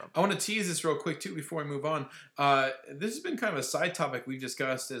coming from. I want to tease this real quick too before we move on. This has been kind of a side topic we've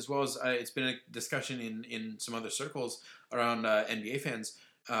discussed, as well as it's been a discussion in some other circles around NBA fans.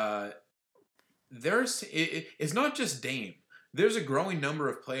 It's not just Dame. There's a growing number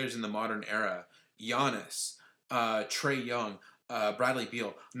of players in the modern era. Giannis, Trae Young, Bradley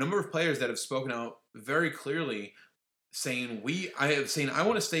Beal, a number of players that have spoken out very clearly saying I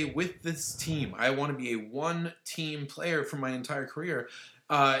want to stay with this team. I want to be a one-team player for my entire career.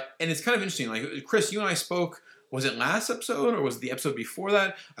 And it's kind of interesting. Like, Chris, you and I spoke, was it last episode or was it the episode before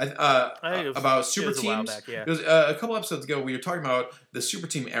that? About super teams. Back, yeah. It was a couple episodes ago. We were talking about the super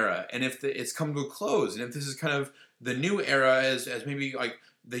team era and if it's come to a close, and if this is kind of the new era as maybe like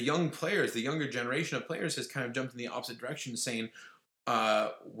the young players, the younger generation of players has kind of jumped in the opposite direction, saying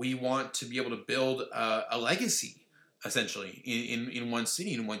we want to be able to build a legacy, essentially, in one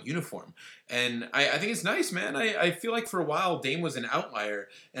city, in one uniform. And I think it's nice, man. I feel like for a while Dame was an outlier,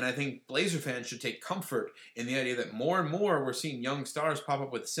 and I think Blazer fans should take comfort in the idea that more and more we're seeing young stars pop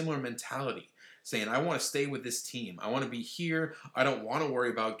up with a similar mentality, saying, I want to stay with this team. I want to be here. I don't want to worry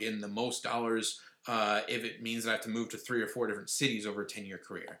about getting the most dollars if it means that I have to move to 3 or 4 different cities over a 10-year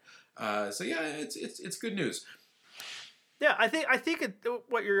career. So yeah, it's good news. Yeah, I think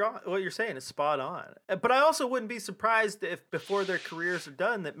what you're saying is spot on. But I also wouldn't be surprised if before their careers are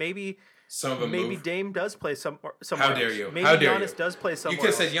done that maybe some of them move. Dame does play somewhere. How dare you? Maybe How dare Giannis does play somewhere. You could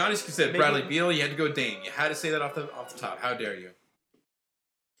have said Giannis. You could have said Bradley Beal. You had to go Dame. You had to say that off the top. How dare you?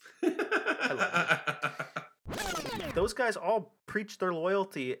 I love it. Those guys all preach their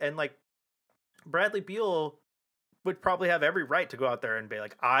loyalty, and like Bradley Beal would probably have every right to go out there and be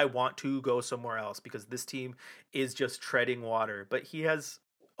like, I want to go somewhere else because this team is just treading water. But he has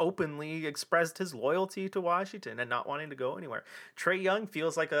openly expressed his loyalty to Washington and not wanting to go anywhere. Trae Young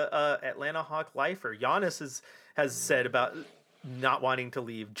feels like a Atlanta Hawk lifer. Giannis has said about not wanting to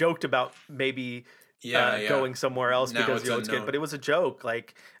leave, joked about maybe going somewhere else because it's good. But it was a joke.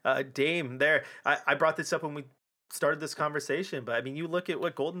 Like Dame there, I brought this up when we started this conversation, but I mean, you look at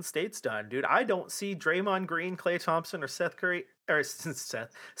what Golden State's done, dude. I don't see Draymond Green, Klay Thompson, or Steph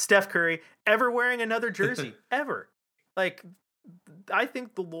Curry ever wearing another jersey ever. Like, I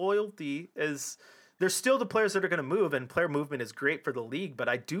think the loyalty is there's still the players that are going to move, and player movement is great for the league. But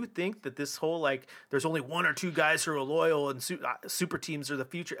I do think that this whole like there's only one or two guys who are loyal and super teams are the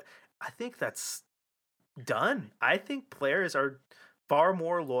future. I think that's done. I think players are far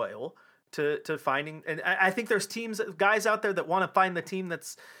more loyal to finding, and I think there's guys out there that want to find the team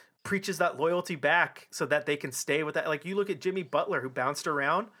that's preaches that loyalty back so that they can stay with that. Like you look at Jimmy Butler who bounced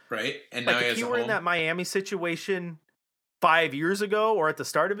around, right? And like now if he were in that Miami situation 5 years ago or at the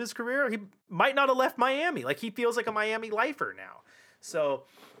start of his career, he might not have left Miami. Like he feels like a Miami lifer now. So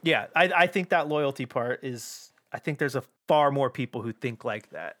yeah, I think that loyalty part is, I think there's a far more people who think like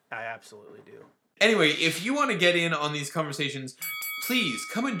that. I absolutely do. Anyway, if you want to get in on these conversations, please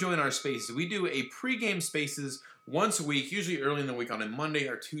come and join our spaces. We do a pregame spaces once a week, usually early in the week on a Monday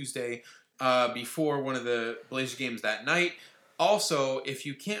or Tuesday, before one of the Blazers games that night. Also, if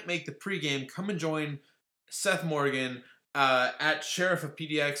you can't make the pregame, come and join Seth Morgan at Sheriff of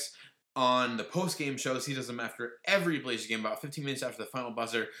PDX on the postgame shows. He does them after every Blazers game, about 15 minutes after the final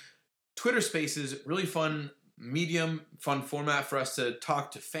buzzer. Twitter Spaces, really fun medium, fun format for us to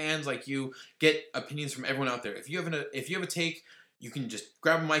talk to fans like you, get opinions from everyone out there. If you have a take, you can just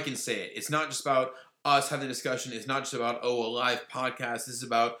grab a mic and say it. It's not just about us having a discussion. It's not just about, a live podcast. This is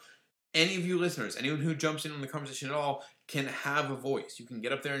about any of you listeners, anyone who jumps in on the conversation at all can have a voice. You can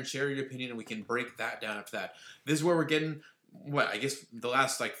get up there and share your opinion, and we can break that down after that. This is where we're getting, I guess the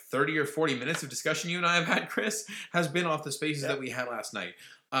last like 30 or 40 minutes of discussion you and I have had, Chris, has been off the spaces that we had last night.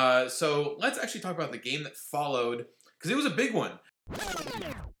 So let's actually talk about the game that followed, because it was a big one.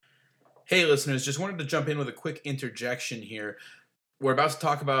 Hey, listeners, just wanted to jump in with a quick interjection here. We're about to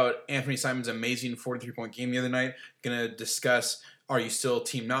talk about Anthony Simons' amazing 43-point game the other night. Going to discuss, are you still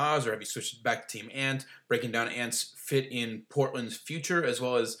Team Nas or have you switched back to Team Ant? Breaking down Ant's fit in Portland's future, as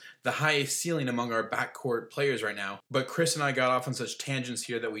well as the highest ceiling among our backcourt players right now. But Chris and I got off on such tangents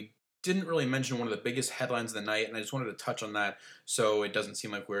here that we didn't really mention one of the biggest headlines of the night, and I just wanted to touch on that so it doesn't seem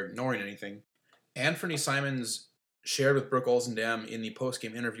like we're ignoring anything. Anthony Simons shared with Brooke Olzendam in the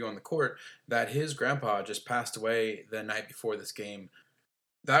post-game interview on the court that his grandpa just passed away the night before this game.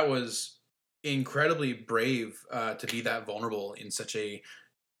 That was incredibly brave to be that vulnerable in such a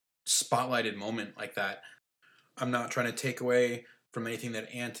spotlighted moment like that. I'm not trying to take away from anything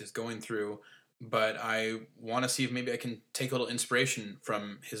that Ant is going through, but I want to see if maybe I can take a little inspiration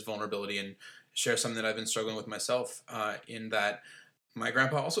from his vulnerability and share something that I've been struggling with myself, in that my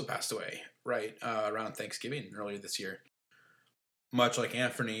grandpa also passed away around Thanksgiving earlier this year. Much like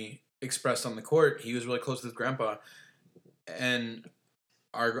Anthony expressed on the court, he was really close with his grandpa, and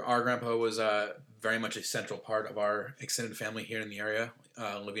our grandpa was very much a central part of our extended family here in the area,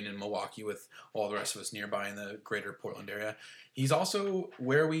 living in Milwaukee with all the rest of us nearby in the greater Portland area. He's also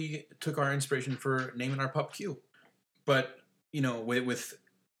where we took our inspiration for naming our pup Q. But, with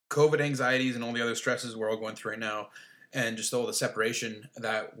COVID anxieties and all the other stresses we're all going through right now, and just all the separation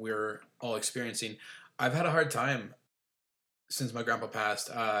that we're all experiencing, I've had a hard time since my grandpa passed,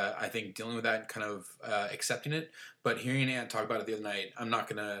 I think dealing with that and kind of accepting it. But hearing Aunt talk about it the other night, I'm not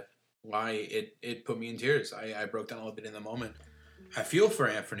going to lie, it put me in tears. I broke down a little bit in the moment. I feel for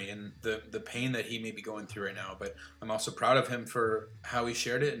Anthony and the pain that he may be going through right now, but I'm also proud of him for how he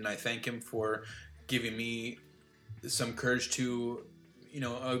shared it, and I thank him for giving me some courage to,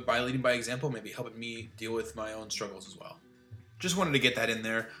 by leading by example, maybe helping me deal with my own struggles as well. Just wanted to get that in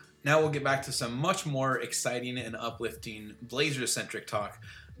there. Now we'll get back to some much more exciting and uplifting Blazers-centric talk.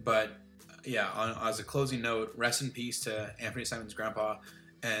 But yeah, as a closing note, rest in peace to Anthony Simons' grandpa,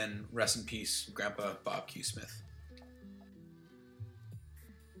 and rest in peace, Grandpa Bob Q. Smith.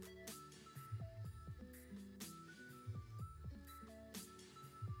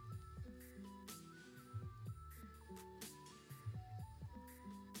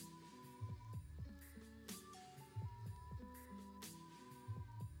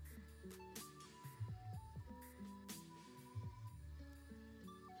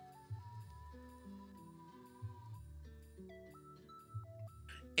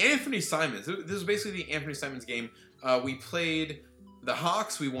 Anthony Simons. This is basically the Anthony Simons game. We played the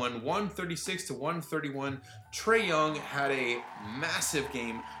Hawks. We won 136-131. Trae Young had a massive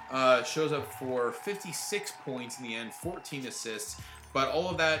game. Shows up for 56 points in the end, 14 assists. But all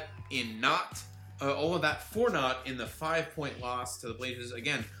of that for naught in the 5-point loss to the Blazers.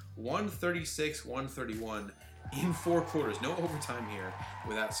 Again, 136-131 in 4 quarters. No overtime here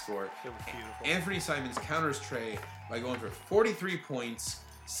with that score. It was beautiful. Anthony Simons counters Trae by going for 43 points,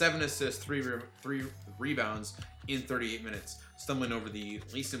 7 assists, 3 rebounds in 38 minutes, stumbling over the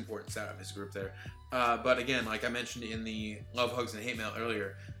least important stat of his group there. But again, like I mentioned in the Love Hugs and Hate Mail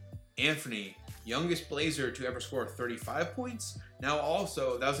earlier, Anthony, youngest Blazer to ever score 35 points. Now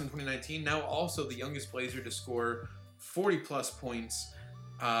also, that was in 2019, now also the youngest Blazer to score 40 plus points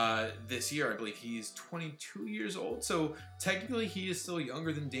this year. I believe he's 22 years old. So technically he is still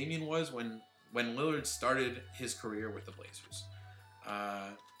younger than Damian was when Lillard started his career with the Blazers.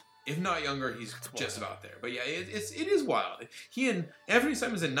 If not younger, he's just about there. But yeah, it is wild. He and Anthony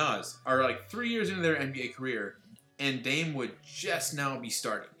Simons and Nas are like 3 years into their NBA career, and Dame would just now be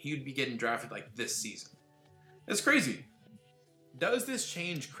starting. He would be getting drafted like this season. That's crazy. Does this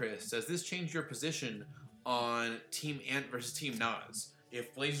change, Chris? Does this change your position on Team Ant versus Team Nas?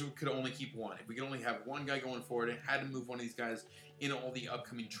 If Blazers could only keep one, if we could only have one guy going forward and had to move one of these guys in all the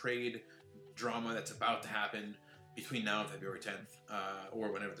upcoming trade drama that's about to happen between now and February 10th,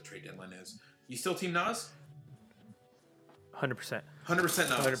 or whenever the trade deadline is, you still Team Nas? 100%. 100%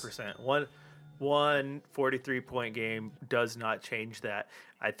 Nas. 100%. One 43-point game does not change that.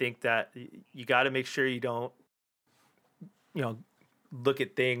 I think that you got to make sure you don't, look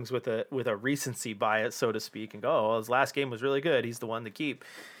at things with a recency bias, so to speak, and go, oh, well, his last game was really good, he's the one to keep.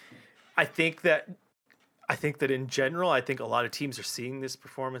 I think that in general, I think a lot of teams are seeing these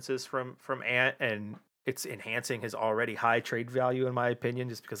performances from Ant, and it's enhancing his already high trade value, in my opinion,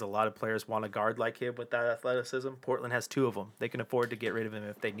 just because a lot of players want a guard like him with that athleticism. Portland has 2 of them. They can afford to get rid of him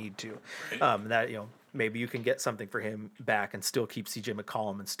if they need to. Maybe you can get something for him back and still keep CJ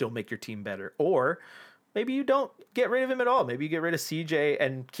McCollum and still make your team better. Or maybe you don't get rid of him at all. Maybe you get rid of CJ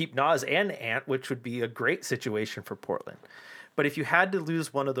and keep Nas and Ant, which would be a great situation for Portland. But if you had to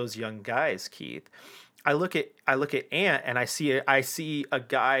lose one of those young guys, Keith, I look at Ant and I see a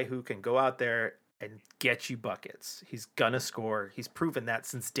guy who can go out there and get you buckets. He's gonna score. He's proven that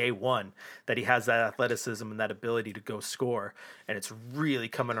since day one, that he has that athleticism and that ability to go score, and it's really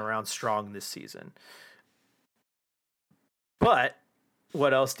coming around strong this season. But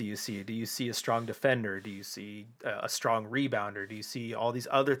what else do you see? Do you see a strong defender? Do you see a strong rebounder? Do you see all these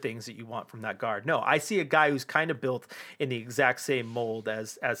other things that you want from that guard? No, I see a guy who's kind of built in the exact same mold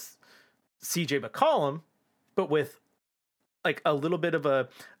as CJ McCollum, but with like a little bit of a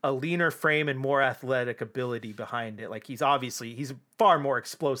leaner frame and more athletic ability behind it. Like he's far more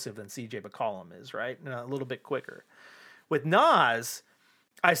explosive than CJ McCollum is, right? And a little bit quicker. With Nas,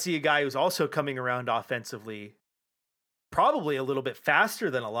 I see a guy who's also coming around offensively, probably a little bit faster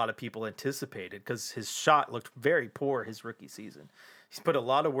than a lot of people anticipated, because his shot looked very poor his rookie season. He's put a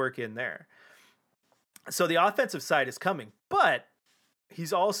lot of work in there. So the offensive side is coming, but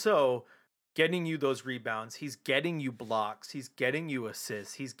he's also getting you those rebounds. He's getting you blocks. He's getting you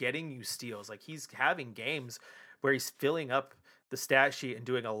assists. He's getting you steals. Like he's having games where he's filling up the stat sheet and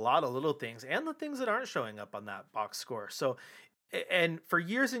doing a lot of little things and the things that aren't showing up on that box score. So, and for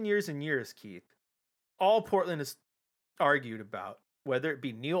years and years and years, Keith, all Portland has argued about, whether it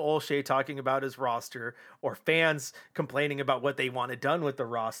be Neil Olshey talking about his roster or fans complaining about what they wanted done with the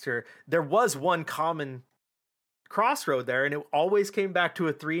roster, there was one common crossroad there, and it always came back to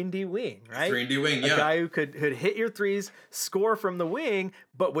a 3-and-D wing, right? 3-and-D wing, yeah. A guy who could hit your threes, score from the wing,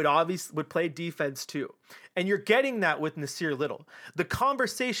 but would play defense too. And you're getting that with Nasir Little. The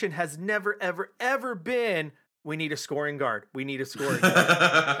conversation has never, ever, ever been, we need a scoring guard. We need a scoring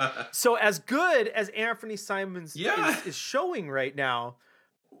guard. So as good as Anthony Simons is showing right now,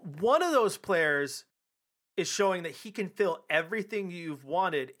 one of those players is showing that he can fill everything you've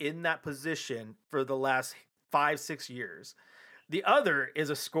wanted in that position for the last 5-6 years. The other is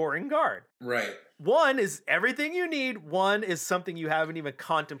a scoring guard. Right. One is everything you need. One is something you haven't even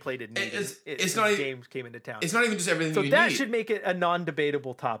contemplated needing. It's not James came into town. It's not even just everything you need. So that should make it a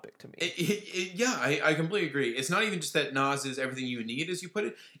non-debatable topic to me. I completely agree. It's not even just that Nas is everything you need, as you put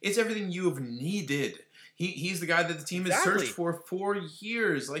it. It's everything you have needed. He's the guy that the team has searched for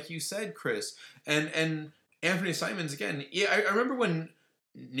years, like you said, Chris. And Anthony Simons, again, I remember when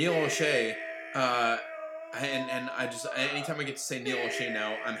Neil Olshey, and I just, anytime I get to say Neil Olshey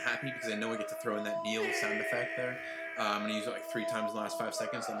now, I'm happy because I know I get to throw in that Neil sound effect there. I'm going to use it like 3 times in the last 5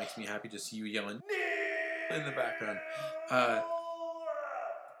 seconds. That makes me happy, just you yelling in the background.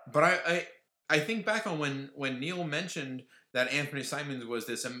 But I think back on when Neil mentioned that Anthony Simons was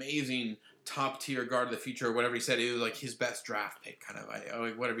this amazing top tier guard of the future, or whatever he said. It was like his best draft pick, kind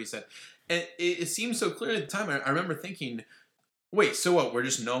of, whatever he said. And it seemed so clear at the time. I remember thinking, wait, so what? We're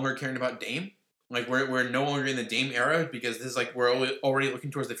just no longer caring about Dame? Like we're no longer in the Dame era because this is like we're already looking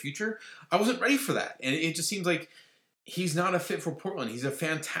towards the future. I wasn't ready for that, and it just seems like he's not a fit for Portland. He's a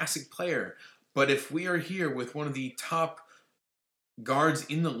fantastic player, but if we are here with one of the top guards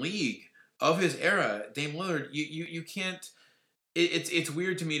in the league of his era, Dame Lillard, you can't. It's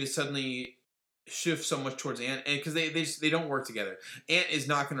weird to me to suddenly shift so much towards Ant, and because they don't work together. Ant is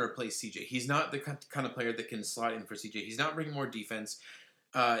not going to replace CJ. He's not the kind of player that can slot in for CJ. He's not bringing more defense.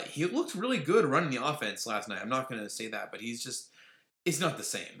 He looked really good running the offense last night. I'm not going to say that, but he's just. It's not the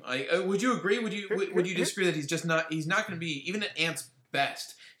same. Would you agree? Would you disagree that he's just not? He's not going to be even at Ant's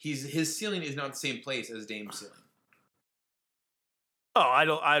best. His ceiling is not the same place as Dame's ceiling. Oh,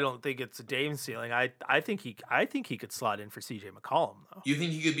 I don't think it's a Dame ceiling. I think he could slot in for CJ McCollum though. You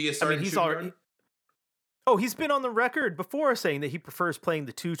think he could be a starting shooting guard? Oh, he's been on the record before saying that he prefers playing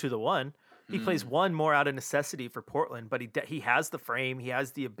the 2 to the 1. He plays 1 more out of necessity for Portland, but he has the frame, he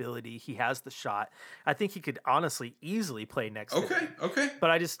has the ability, he has the shot. I think he could honestly easily play next to him. Okay. But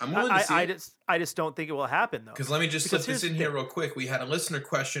I just don't think it will happen though. Because let me just slip this in here real quick. We had a listener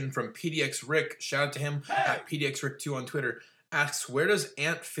question from PDX Rick. Shout out to him at PDX Rick2 on Twitter. Asks, where does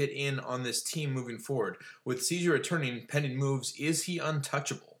Ant fit in on this team moving forward? With CJ returning, pending moves, is he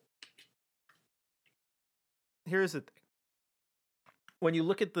untouchable? Here's the thing. When you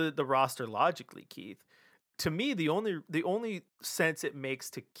look at the roster logically, Keith, to me the only sense it makes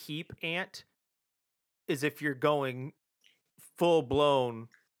to keep Ant is if you're going full blown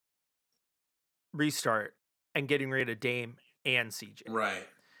restart and getting rid of Dame and CJ. Right.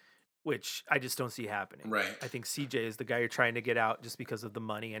 Which I just don't see happening. Right. I think CJ is the guy you're trying to get out just because of the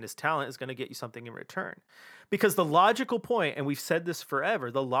money, and his talent is going to get you something in return. Because the logical point, and we've said this forever,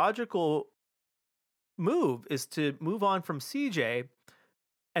 the logical move is to move on from CJ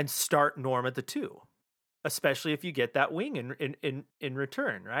and start Norm at the 2, especially if you get that wing in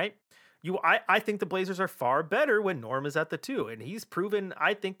return, right? I think the Blazers are far better when Norm is at the 2, and he's proven,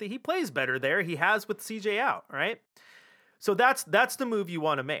 I think, that he plays better there. He has with CJ out, right? So that's the move you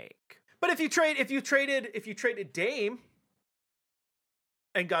want to make. But if you traded Dame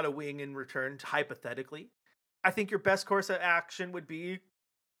and got a wing in return, hypothetically, I think your best course of action would be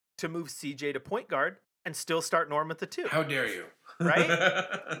to move CJ to point guard and still start Norm at the 2. How dare you?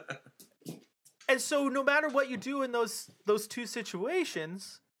 Right? And so no matter what you do in those 2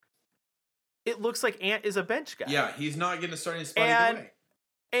 situations, it looks like Ant is a bench guy. Yeah, he's not getting a starting spot either way.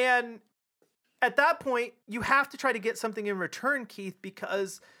 And at that point, you have to try to get something in return, Keith,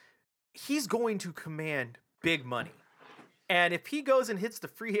 because he's going to command big money. And if he goes and hits the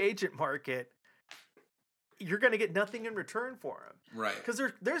free agent market, you're going to get nothing in return for him. Right. Because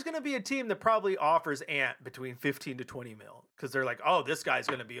there's going to be a team that probably offers Ant between 15 to 20 mil. Because they're like, oh, this guy's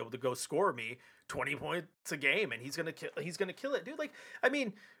going to be able to go score me 20 points a game, and he's going to kill it, dude. Like, I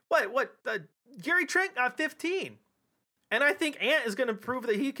mean, Gary Trent got 15. And I think Ant is going to prove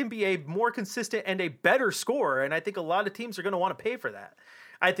that he can be a more consistent and a better scorer. And I think a lot of teams are going to want to pay for that.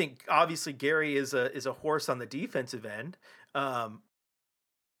 I think obviously Gary is a horse on the defensive end.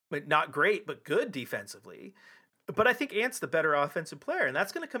 But not great, but good defensively. But I think Ant's the better offensive player, and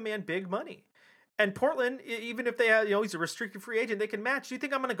that's going to command big money. And Portland, even if they have, he's a restricted free agent, they can match. Do you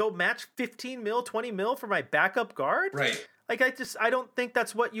think I'm going to go match 15 mil, 20 mil for my backup guard? Right. Like, I don't think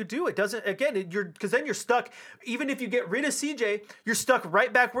that's what you do. It doesn't, again, because then you're stuck. Even if you get rid of CJ, you're stuck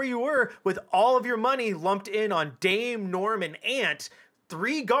right back where you were with all of your money lumped in on Dame, Norm, and Ant,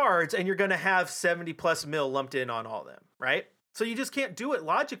 3 guards, and you're going to have 70 plus mil lumped in on all of them, right? So you just can't do it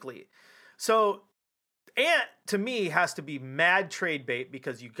logically. So Ant, to me, has to be mad trade bait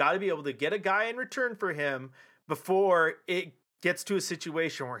because you got to be able to get a guy in return for him before it gets to a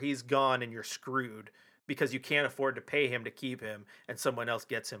situation where he's gone and you're screwed because you can't afford to pay him to keep him and someone else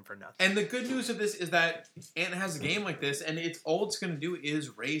gets him for nothing. And the good news of this is that Ant has a game like this, and all it's going to do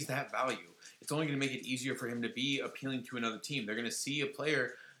is raise that value. It's only going to make it easier for him to be appealing to another team. They're going to see a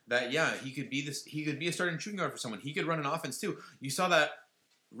player that, yeah, he could be a starting shooting guard for someone. He could run an offense too. You saw that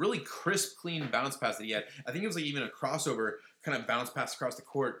really crisp, clean bounce pass that he had. I think it was like even a crossover kind of bounce pass across the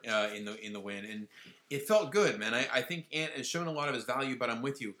court in the win, and it felt good, man. I think Ant has shown a lot of his value, but I'm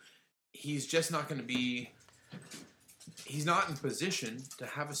with you. He's just not going to be. He's not in position to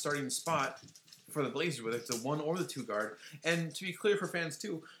have a starting spot for the Blazers, whether it's the 1 or the 2 guard. And to be clear for fans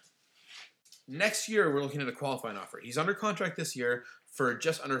too, next year we're looking at a qualifying offer. He's under contract this year for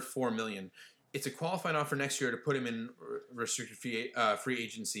just under $4 million. It's a qualifying offer next year to put him in restricted free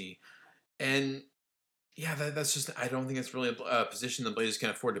agency, and yeah, that's just. I don't think it's really a position the Blazers can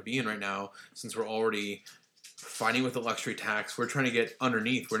afford to be in right now, since we're already fighting with the luxury tax. We're trying to get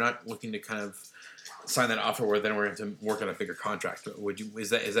underneath. We're not looking to kind of sign that offer where then we're going to work on a bigger contract. Is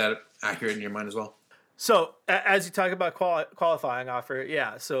that accurate in your mind as well? So as you talk about qualifying offer,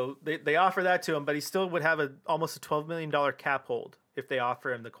 yeah. So they offer that to him, but he still would have almost a $12 million cap hold if they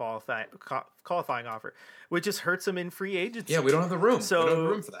offer him the qualifying offer, which just hurts him in free agency. Yeah, we don't have the room. So we don't have the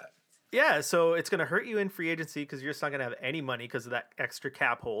room for that. Yeah, so it's going to hurt you in free agency because you're just not going to have any money because of that extra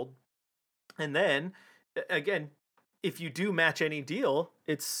cap hold. And then again, if you do match any deal,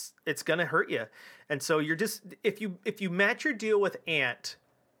 it's going to hurt you. And so you're just if you match your deal with Ant,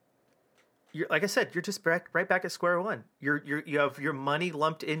 you're, like I said, you're just right back at square one. You have your money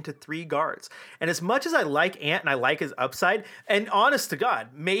lumped into 3 guards. And as much as I like Ant and I like his upside, and honest to God,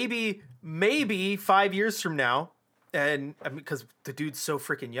 maybe 5 years from now, and I mean, because the dude's so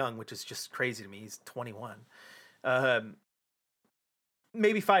freaking young, which is just crazy to me. He's 21.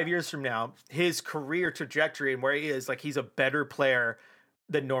 Maybe 5 years from now, his career trajectory and where he is, like he's a better player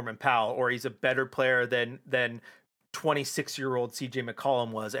than Norman Powell, or he's a better player than 26-year-old CJ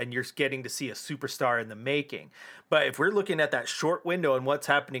McCollum was, and you're getting to see a superstar in the making. But if we're looking at that short window and what's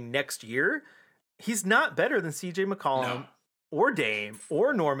happening next year, he's not better than CJ McCollum. No. Or Dame,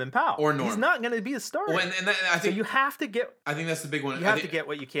 or Norman Powell. Or Norman. He's not going to be a starter. Well, and I think, so you have to get... I think that's the big one. You have to get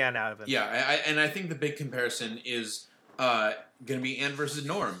what you can out of him. Yeah, I think the big comparison is going to be Ant versus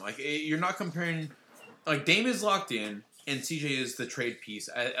Norm. Like, you're not comparing... Like, Dame is locked in, and CJ is the trade piece,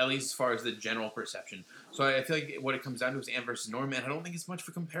 at least as far as the general perception. So I feel like what it comes down to is Ant versus Norm, and I don't think it's much of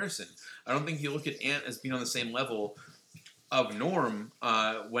a comparison. I don't think you look at Ant as being on the same level of Norm,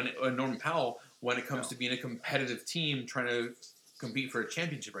 Norman Powell, when it comes to being a competitive team trying to compete for a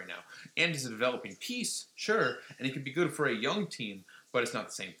championship right now. And he's a developing piece, sure, and he could be good for a young team, but it's not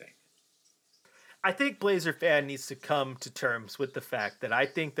the same thing. I think Blazer fan needs to come to terms with the fact that I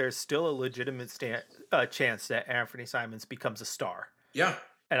think there's still a legitimate chance that Anthony Simons becomes a star. Yeah.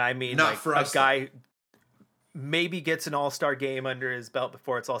 And I mean, not like for us, a guy maybe gets an all-star game under his belt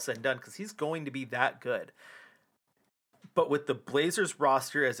before it's all said and done, because he's going to be that good. But with the Blazers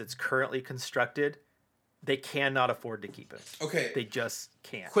roster as it's currently constructed, they cannot afford to keep him. Okay. They just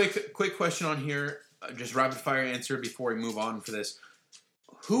can't. Quick question on here. Just rapid fire answer before we move on for this.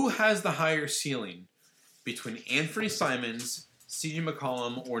 Who has the higher ceiling between Anthony Simons, CJ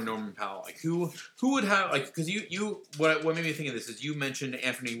McCollum, or Norman Powell? Like who would have, like, because you what made me think of this is you mentioned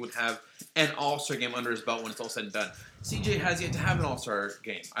Anthony would have an all-star game under his belt when it's all said and done. CJ has yet to have an all-star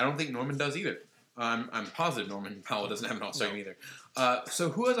game. I don't think Norman does either. I'm positive Norman Powell doesn't have an all-star game either. So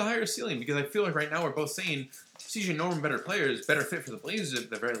who has a higher ceiling? Because I feel like right now we're both saying CJ and Norman better players, better fit for the Blazers at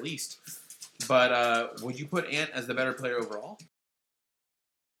the very least. But would you put Ant as the better player overall?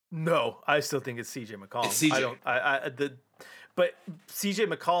 No, I still think it's CJ McCollum. It's CJ. But CJ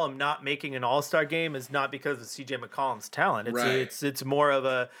McCollum not making an all-star game is not because of CJ McCollum's talent. It's more of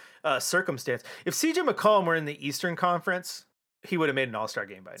a circumstance. If CJ McCollum were in the Eastern Conference, he would have made an all-star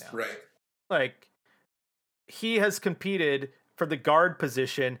game by now. Right. Like, he has competed for the guard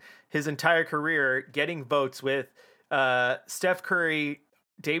position his entire career, getting votes with Steph Curry,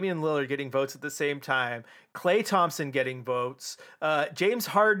 Damian Lillard getting votes at the same time, Klay Thompson getting votes, James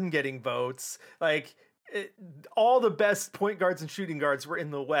Harden getting votes. Like, all the best point guards and shooting guards were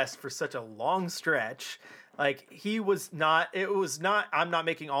in the West for such a long stretch. Like, I'm not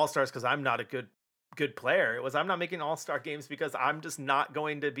making all-stars because I'm not a good player. It was, I'm not making all-star games because I'm just not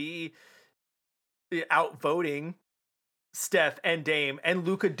going to be outvoting Steph and Dame and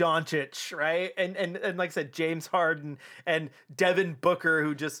Luka Doncic, right? And like I said, James Harden and Devin Booker,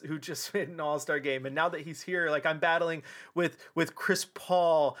 who just made an all-star game. And now that he's here, like, I'm battling with Chris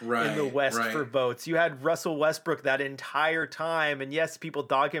Paul in the West for votes. You had Russell Westbrook that entire time, and yes, people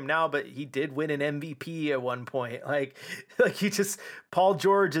dog him now, but he did win an MVP at one point. Like Paul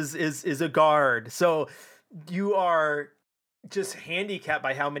George is a guard. So you are just handicapped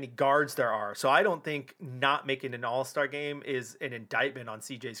by how many guards there are. So I don't think not making an all-star game is an indictment on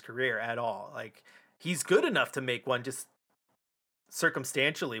CJ's career at all. Like, he's good enough to make one, just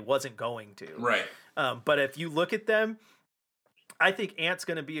circumstantially wasn't going to. Right. But if you look at them, I think Ant's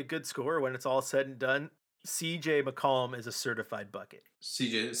going to be a good scorer when it's all said and done. CJ McCollum is a certified bucket.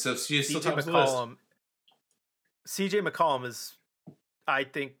 CJ still tops the list. CJ McCollum is, I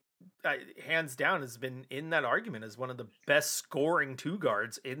think, hands down, has been in that argument as one of the best scoring two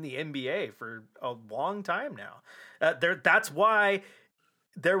guards in the NBA for a long time now. That's why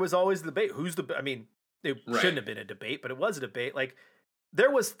there was always the debate. It shouldn't have been a debate, but it was a debate. Like,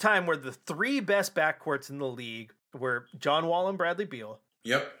 there was a time where the 3 best backcourts in the league were John Wall and Bradley Beal.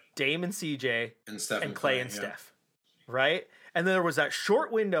 Yep. Dame and CJ. And Steph and Klay and Steph. Right? And then there was that short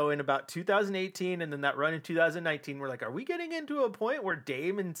window in about 2018, and then that run in 2019. We're like, are we getting into a point where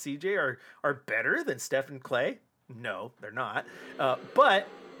Dame and CJ are better than Steph and Klay? No, they're not. But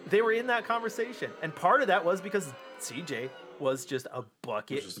They were in that conversation. And part of that was because CJ was just a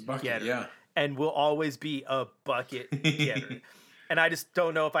bucket, getter. Yeah. And will always be a bucket getter. And I just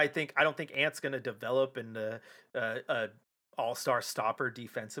don't know I don't think Ant's going to develop into a all-star stopper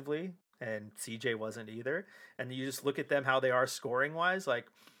defensively, and CJ wasn't either. And you just look at them, how they are scoring wise. Like,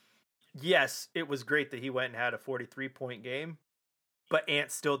 yes, it was great that he went and had a 43-point game, but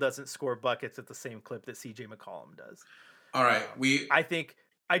Ant still doesn't score buckets at the same clip that CJ McCollum does. All right,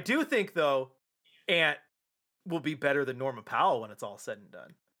 I do think though, Ant will be better than Norman Powell when it's all said and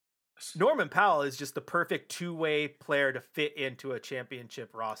done. Norman Powell is just the perfect two-way player to fit into a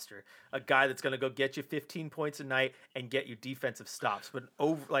championship roster. A guy that's going to go get you 15 points a night and get you defensive stops. But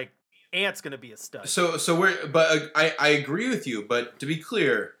Ant's going to be a stud. I agree with you. But to be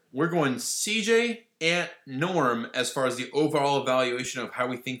clear, we're going CJ, Ant, Norm as far as the overall evaluation of how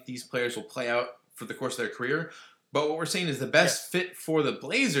we think these players will play out for the course of their career. But what we're saying is the best fit for the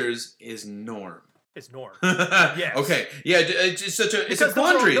Blazers is Norm. Is Norm. Yes. Okay. Yeah. It's a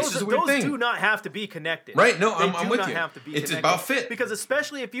quandary. It's just a weird thing. Those do not have to be connected. Right. No, I'm with you. They do not have to be connected. It's connected. about fit. Because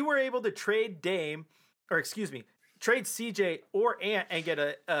especially if you were able to trade trade CJ or Ant and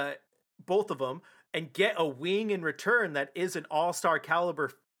get both of them and get a wing in return that is an all-star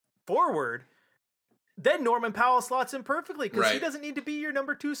caliber forward, then Norman Powell slots in perfectly because he doesn't need to be your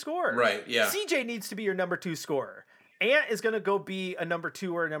number 2 scorer. Right. Yeah. CJ needs to be your number 2 scorer. Ant is going to go be a number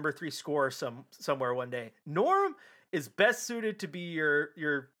 2 or a number 3 scorer somewhere one day. Norm is best suited to be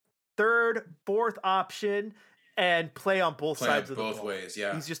your third, fourth option and play on both sides of the ball. Both ways,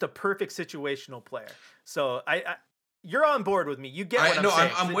 yeah. He's just a perfect situational player. So you're on board with me. You get what I'm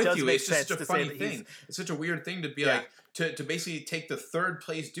saying. I'm with you. It's just such a funny thing. It's such a weird thing to be to basically take the third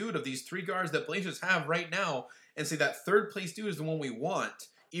place dude of these 3 guards that Blazers have right now and say that third place dude is the one we want,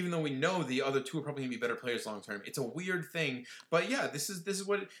 even though we know the other 2 are probably going to be better players long term. It's a weird thing. But yeah, this is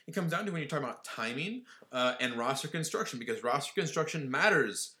what it comes down to when you're talking about timing and roster construction, because roster construction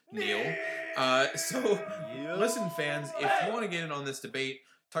matters, Neil. Listen, fans, if you want to get in on this debate,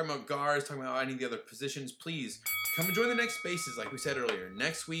 talking about guards, talking about any of the other positions, please come and join the next Spaces, like we said earlier.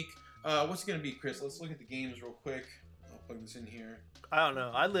 Next week, what's it going to be, Chris? Let's look at the games real quick. I'll plug this in here. I don't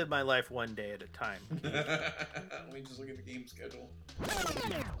know. I live my life one day at a time. Let me just look at the game schedule.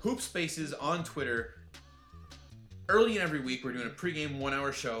 Hoop Spaces on Twitter. Early in every week, we're doing a pregame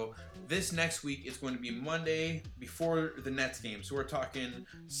 1-hour show. This next week is going to be Monday before the Nets game. So we're talking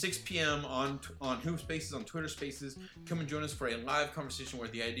 6 p.m. on Hoop Spaces, on Twitter Spaces. Come and join us for a live conversation where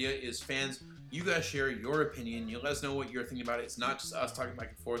the idea is, fans, you guys share your opinion. You let us know what you're thinking about it. It's not just us talking back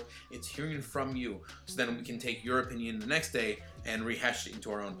and forth. It's hearing from you. So then we can take your opinion the next day and rehash it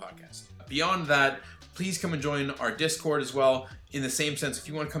into our own podcast. Beyond that, please come and join our Discord as well. In the same sense, if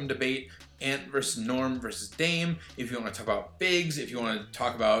you want to come debate Ant versus Norm versus Dame, if you want to talk about bigs, if you want to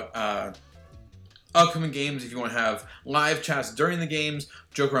talk about upcoming games, if you want to have live chats during the games,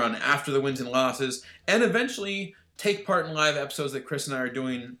 joke around after the wins and losses, and eventually take part in live episodes that Chris and I are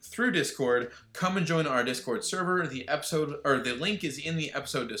doing through Discord, come and join our Discord server. The link is in the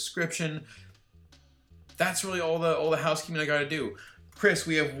episode description. That's really all the housekeeping I got to do. Chris,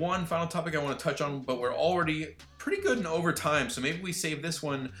 we have one final topic I want to touch on, but we're already pretty good in overtime, so maybe we save this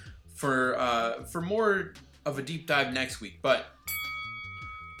one for more of a deep dive next week. But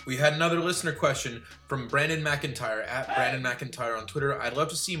we had another listener question from Brandon McIntyre at Brandon McIntyre on Twitter. I'd love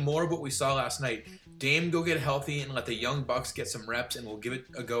to see more of what we saw last night. Dame go get healthy and let the young Bucks get some reps, and we'll give it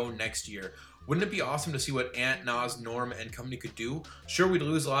a go next year. Wouldn't it be awesome to see what Ant, Nas, Norm, and company could do? Sure, we'd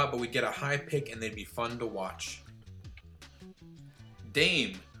lose a lot, but we'd get a high pick, and they'd be fun to watch.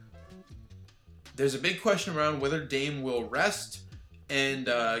 Dame. There's a big question around whether Dame will rest and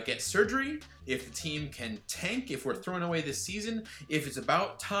get surgery, if the team can tank, if we're throwing away this season, if it's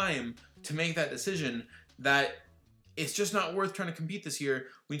about time to make that decision that it's just not worth trying to compete this year.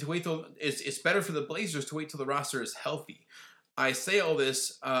 We need to wait till it's better for the Blazers to wait till the roster is healthy. I say all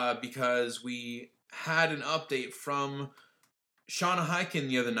this because we had an update from Sean Highkin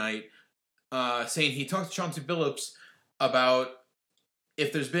the other night saying he talked to Chauncey Billups about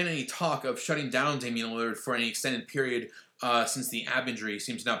if there's been any talk of shutting down Damian Lillard for any extended period since the ab injury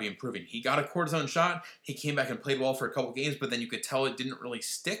seems to not be improving. He got a cortisone shot. He came back and played well for a couple games, but then you could tell it didn't really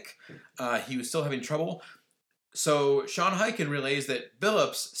stick. He was still having trouble. So Sean Highkin relays that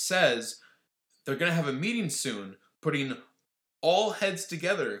Billups says they're going to have a meeting soon, putting all heads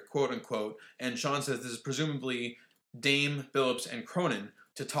together, quote unquote. And Sean says this is presumably Dame, Billups, and Cronin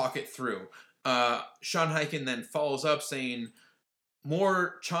to talk it through. Sean Highkin then follows up saying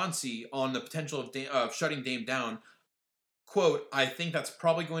more Chauncey on the potential of shutting Dame down. Quote, I think that's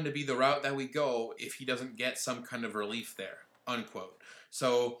probably going to be the route that we go if he doesn't get some kind of relief there, unquote.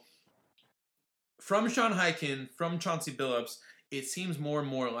 So from Sean Highkin, from Chauncey Billups, it seems more and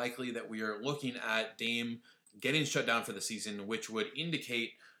more likely that we are looking at Dame getting shut down for the season, which would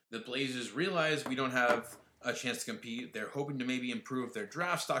indicate the Blazers realize we don't have a chance to compete. They're hoping to maybe improve their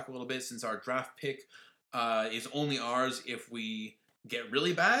draft stock a little bit, since our draft pick is only ours if we get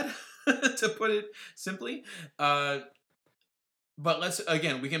really bad, to put it simply. But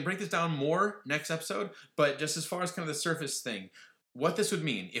we can break this down more next episode, but just as far as kind of the surface thing, what this would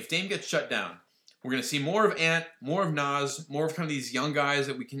mean, if Dame gets shut down, we're going to see more of Ant, more of Nas, more of kind of these young guys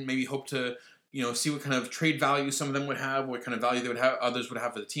that we can maybe hope to, see what kind of trade value some of them would have, what kind of value they would have, others would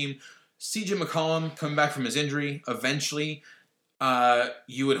have for the team. CJ McCollum coming back from his injury eventually.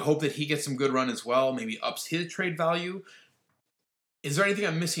 You would hope that he gets some good run as well, maybe ups his trade value. Is there anything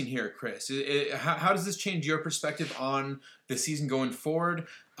I'm missing here, Chris? How does this change your perspective on the season going forward?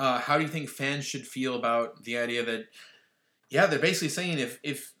 How do you think fans should feel about the idea that, they're basically saying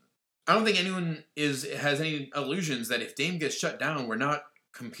if I don't think anyone has any illusions that if Dame gets shut down, we're not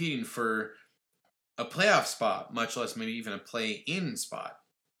competing for a playoff spot, much less maybe even a play-in spot.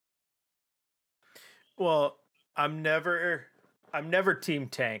 Well, I'm never team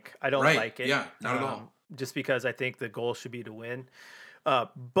tank. I don't like it. Yeah, not at all. Just because I think the goal should be to win.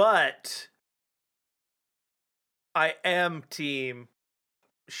 But I am team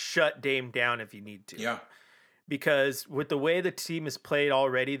shut Dame down if you need to. Yeah. Because with the way the team has played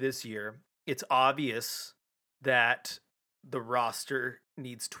already this year, it's obvious that the roster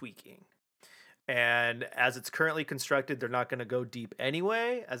needs tweaking. And as it's currently constructed, they're not going to go deep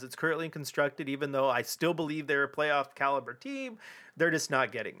anyway. As it's currently constructed, even though I still believe they're a playoff caliber team, they're just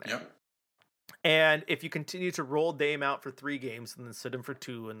not getting there. Yep. And if you continue to roll Dame out for 3 games and then sit him for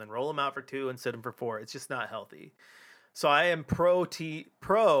 2 and then roll him out for 2 and sit him for 4, it's just not healthy. So I am pro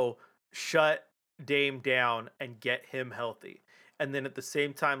shut Dame down and get him healthy. And then at the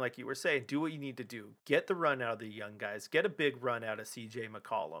same time, like you were saying, do what you need to do. Get the run out of the young guys. Get a big run out of CJ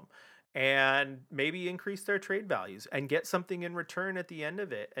McCollum. And maybe increase their trade values and get something in return at the end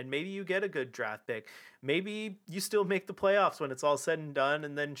of it. And maybe you get a good draft pick. Maybe you still make the playoffs when it's all said and done,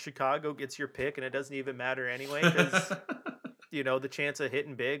 and then Chicago gets your pick and it doesn't even matter anyway, because the chance of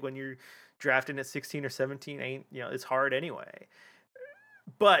hitting big when you're drafting at 16 or 17 ain't, it's hard anyway.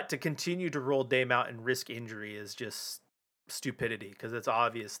 But to continue to roll Dame out and risk injury is just stupidity, because it's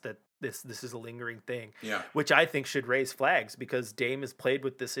obvious that this is a lingering thing. Yeah. Which I think should raise flags, because Dame has played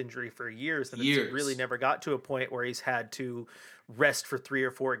with this injury for years, and it's really never got to a point where he's had to rest for 3 or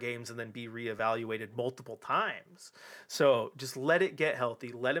 4 games and then be reevaluated multiple times. So just let it get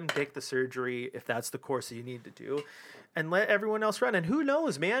healthy. Let him take the surgery if that's the course that you need to do, and let everyone else run. And who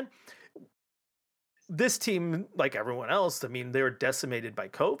knows, man? This team, like everyone else, I mean, they were decimated by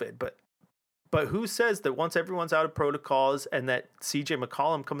COVID, but who says that once everyone's out of protocols and that CJ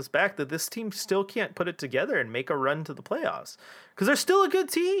McCollum comes back, that this team still can't put it together and make a run to the playoffs? Because they're still a good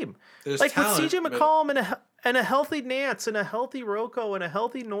team. There's like talent, with CJ McCollum and a healthy Nance and a healthy Rocco and a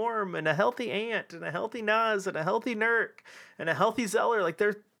healthy Norm and a healthy Ant and a healthy Nas and a healthy Nurk and a healthy Zeller. Like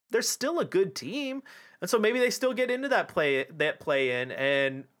they're still a good team. And so maybe they still get into that play in.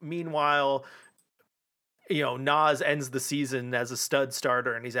 And meanwhile, Nas ends the season as a stud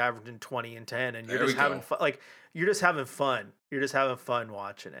starter and he's averaging 20 and 10, and you're just having fun. Like, you're just having fun. You're just having fun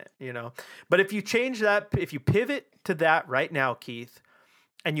watching it, But if you change that, if you pivot to that right now, Keith,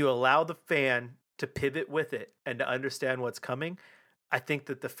 and you allow the fan to pivot with it and to understand what's coming, I think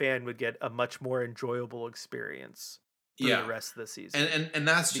that the fan would get a much more enjoyable experience for the rest of the season. And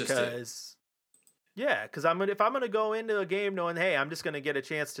that's just it. Yeah, because if I'm gonna go into a game knowing, hey, I'm just gonna get a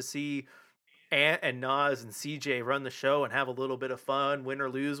chance to see Ant and Nas and CJ run the show and have a little bit of fun, win or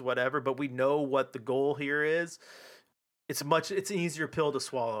lose, whatever, but we know what the goal here is. It's an easier pill to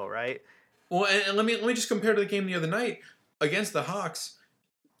swallow, right? Well, and let me just compare to the game the other night against the Hawks.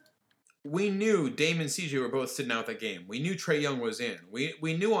 We knew Dame and CJ were both sitting out that game. We knew Trae Young was in.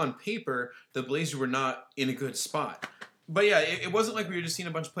 We knew on paper the Blazers were not in a good spot. But yeah, it wasn't like we were just seeing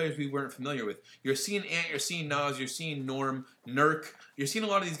a bunch of players we weren't familiar with. You're seeing Ant, you're seeing Nas, you're seeing Norm, Nurk. You're seeing a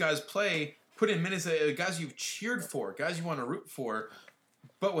lot of these guys play, put in minutes, guys you've cheered for, guys you want to root for.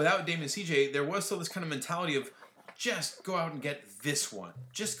 But without Dame and CJ, there was still this kind of mentality of just go out and get this one.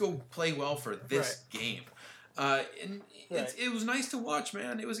 Just go play well for this game. And it was nice to watch,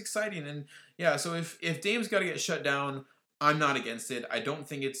 man. It was exciting. And yeah, so if Dame's got to get shut down, I'm not against it. I don't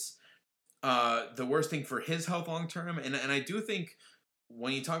think it's the worst thing for his health long term. And I do think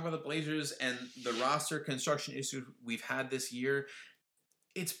when you talk about the Blazers and the roster construction issues we've had this year,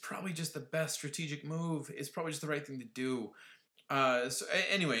 it's probably just the best strategic move. It's probably just the right thing to do. So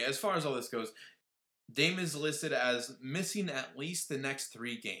anyway, as far as all this goes, Dame is listed as missing at least the next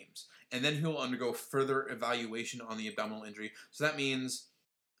 3 games, and then he'll undergo further evaluation on the abdominal injury. So that means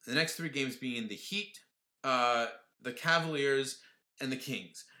the next 3 games being the Heat, the Cavaliers, and the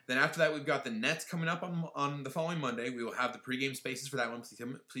Kings. Then after that, we've got the Nets coming up on the following Monday. We will have the pregame spaces for that one.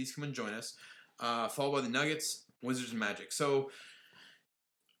 Please come and join us. Followed by the Nuggets, Wizards, and Magic. So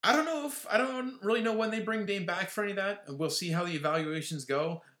I don't really know when they bring Dame back for any of that. We'll see how the evaluations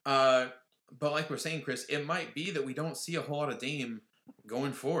go. But like we're saying, Chris, it might be that we don't see a whole lot of Dame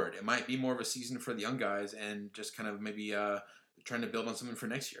going forward. It might be more of a season for the young guys and just kind of maybe trying to build on something for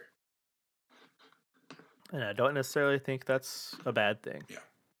next year. And I don't necessarily think that's a bad thing. Yeah.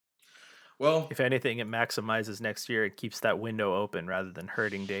 Well, if anything, it maximizes next year. It keeps that window open rather than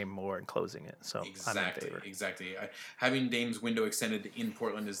hurting Dame more and closing it. So I'm in favor. Exactly. Having Dame's window extended in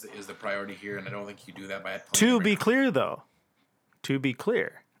Portland is the priority here, and I don't think you do that by To be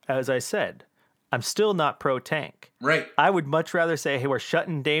clear, as I said, I'm still not pro tank. Right. I would much rather say, hey, we're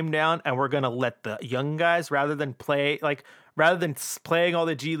shutting Dame down and we're going to let the young guys rather than playing all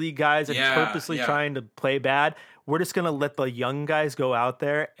the G League guys and purposely trying to play bad. We're just going to let the young guys go out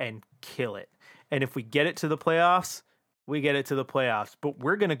there and kill it. And if we get it to the playoffs, we get it to the playoffs. But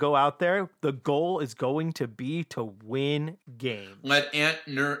we're going to go out there. The goal is going to be to win games.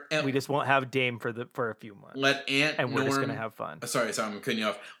 We just won't have Dame for a few months. We're just going to have fun. Sorry, I'm cutting you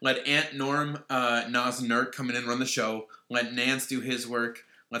off. Let Ant, Norm, Nas, and Nurk come in and run the show. Let Nance do his work.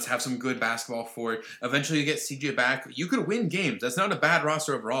 Let's have some good basketball for it. Eventually you get CJ back. You could win games. That's not a bad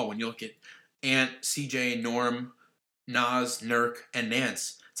roster overall when you look at Ant, CJ, Norm, Nas, Nurk, and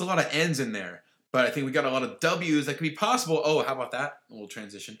Nance. It's a lot of N's in there. But I think we got a lot of W's that could be possible. Oh, how about that? A little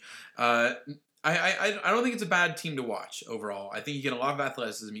transition. I don't think it's a bad team to watch overall. I think you get a lot of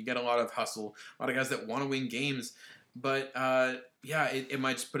athleticism. You get a lot of hustle. A lot of guys that want to win games. But, it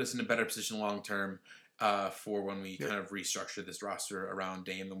might just put us in a better position long term for when we kind of restructure this roster around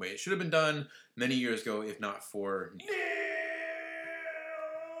Dame the way it should have been done many years ago, if not for...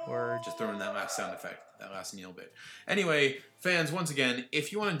 Or just throwing that last sound effect, that last Neil bit. Anyway, fans, once again,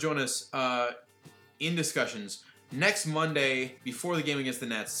 if you want to join us in discussions, next Monday, before the game against the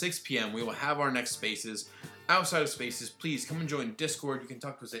Nets, 6 p.m., we will have our next Spaces. Outside of Spaces, please come and join Discord. You can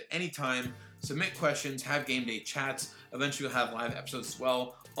talk to us at any time, submit questions, have game day chats. Eventually, we'll have live episodes as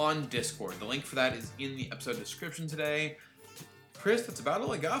well on Discord. The link for that is in the episode description today. Chris, that's about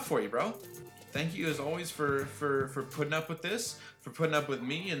all I got for you, bro. Thank you as always for putting up with this, for putting up with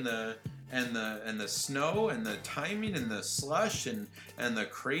me and the snow and the timing and the slush and the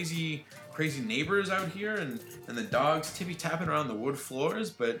crazy neighbors out here and the dogs tippy tapping around the wood floors.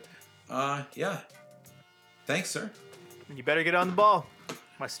 But thanks, sir. You better get on the ball.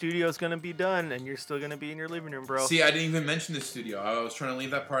 My studio's gonna be done, and you're still gonna be in your living room, bro. See, I didn't even mention the studio. I was trying to leave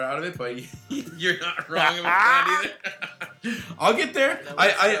that part out of it, but you're not wrong about that either. I'll get there.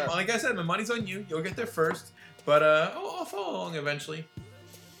 Like I said, my money's on you. You'll get there first, but I'll follow along eventually.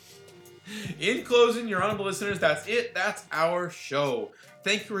 In closing, your honorable listeners, that's it. That's our show.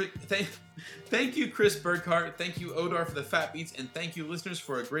 Thank you, Chris Burkhart. Thank you, Odar, for the fat beats, and thank you, listeners,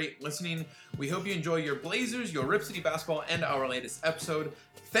 for a great listening. We hope you enjoy your Blazers, your Rip City basketball, and our latest episode.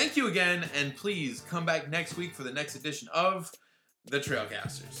 Thank you again, and please come back next week for the next edition of The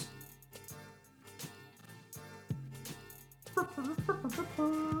Trailcasters.